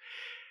Dave.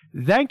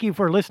 Thank you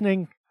for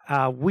listening.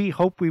 We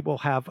hope we will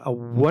have a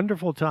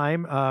wonderful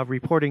time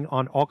reporting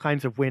on all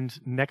kinds of wins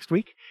next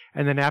week.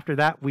 And then after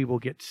that, we will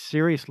get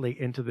seriously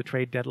into the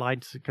trade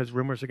deadlines because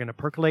rumors are going to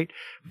percolate.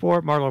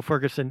 For Marlo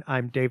Ferguson,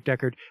 I'm Dave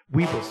Deckard.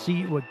 We will see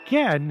you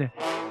again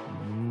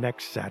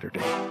next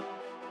Saturday.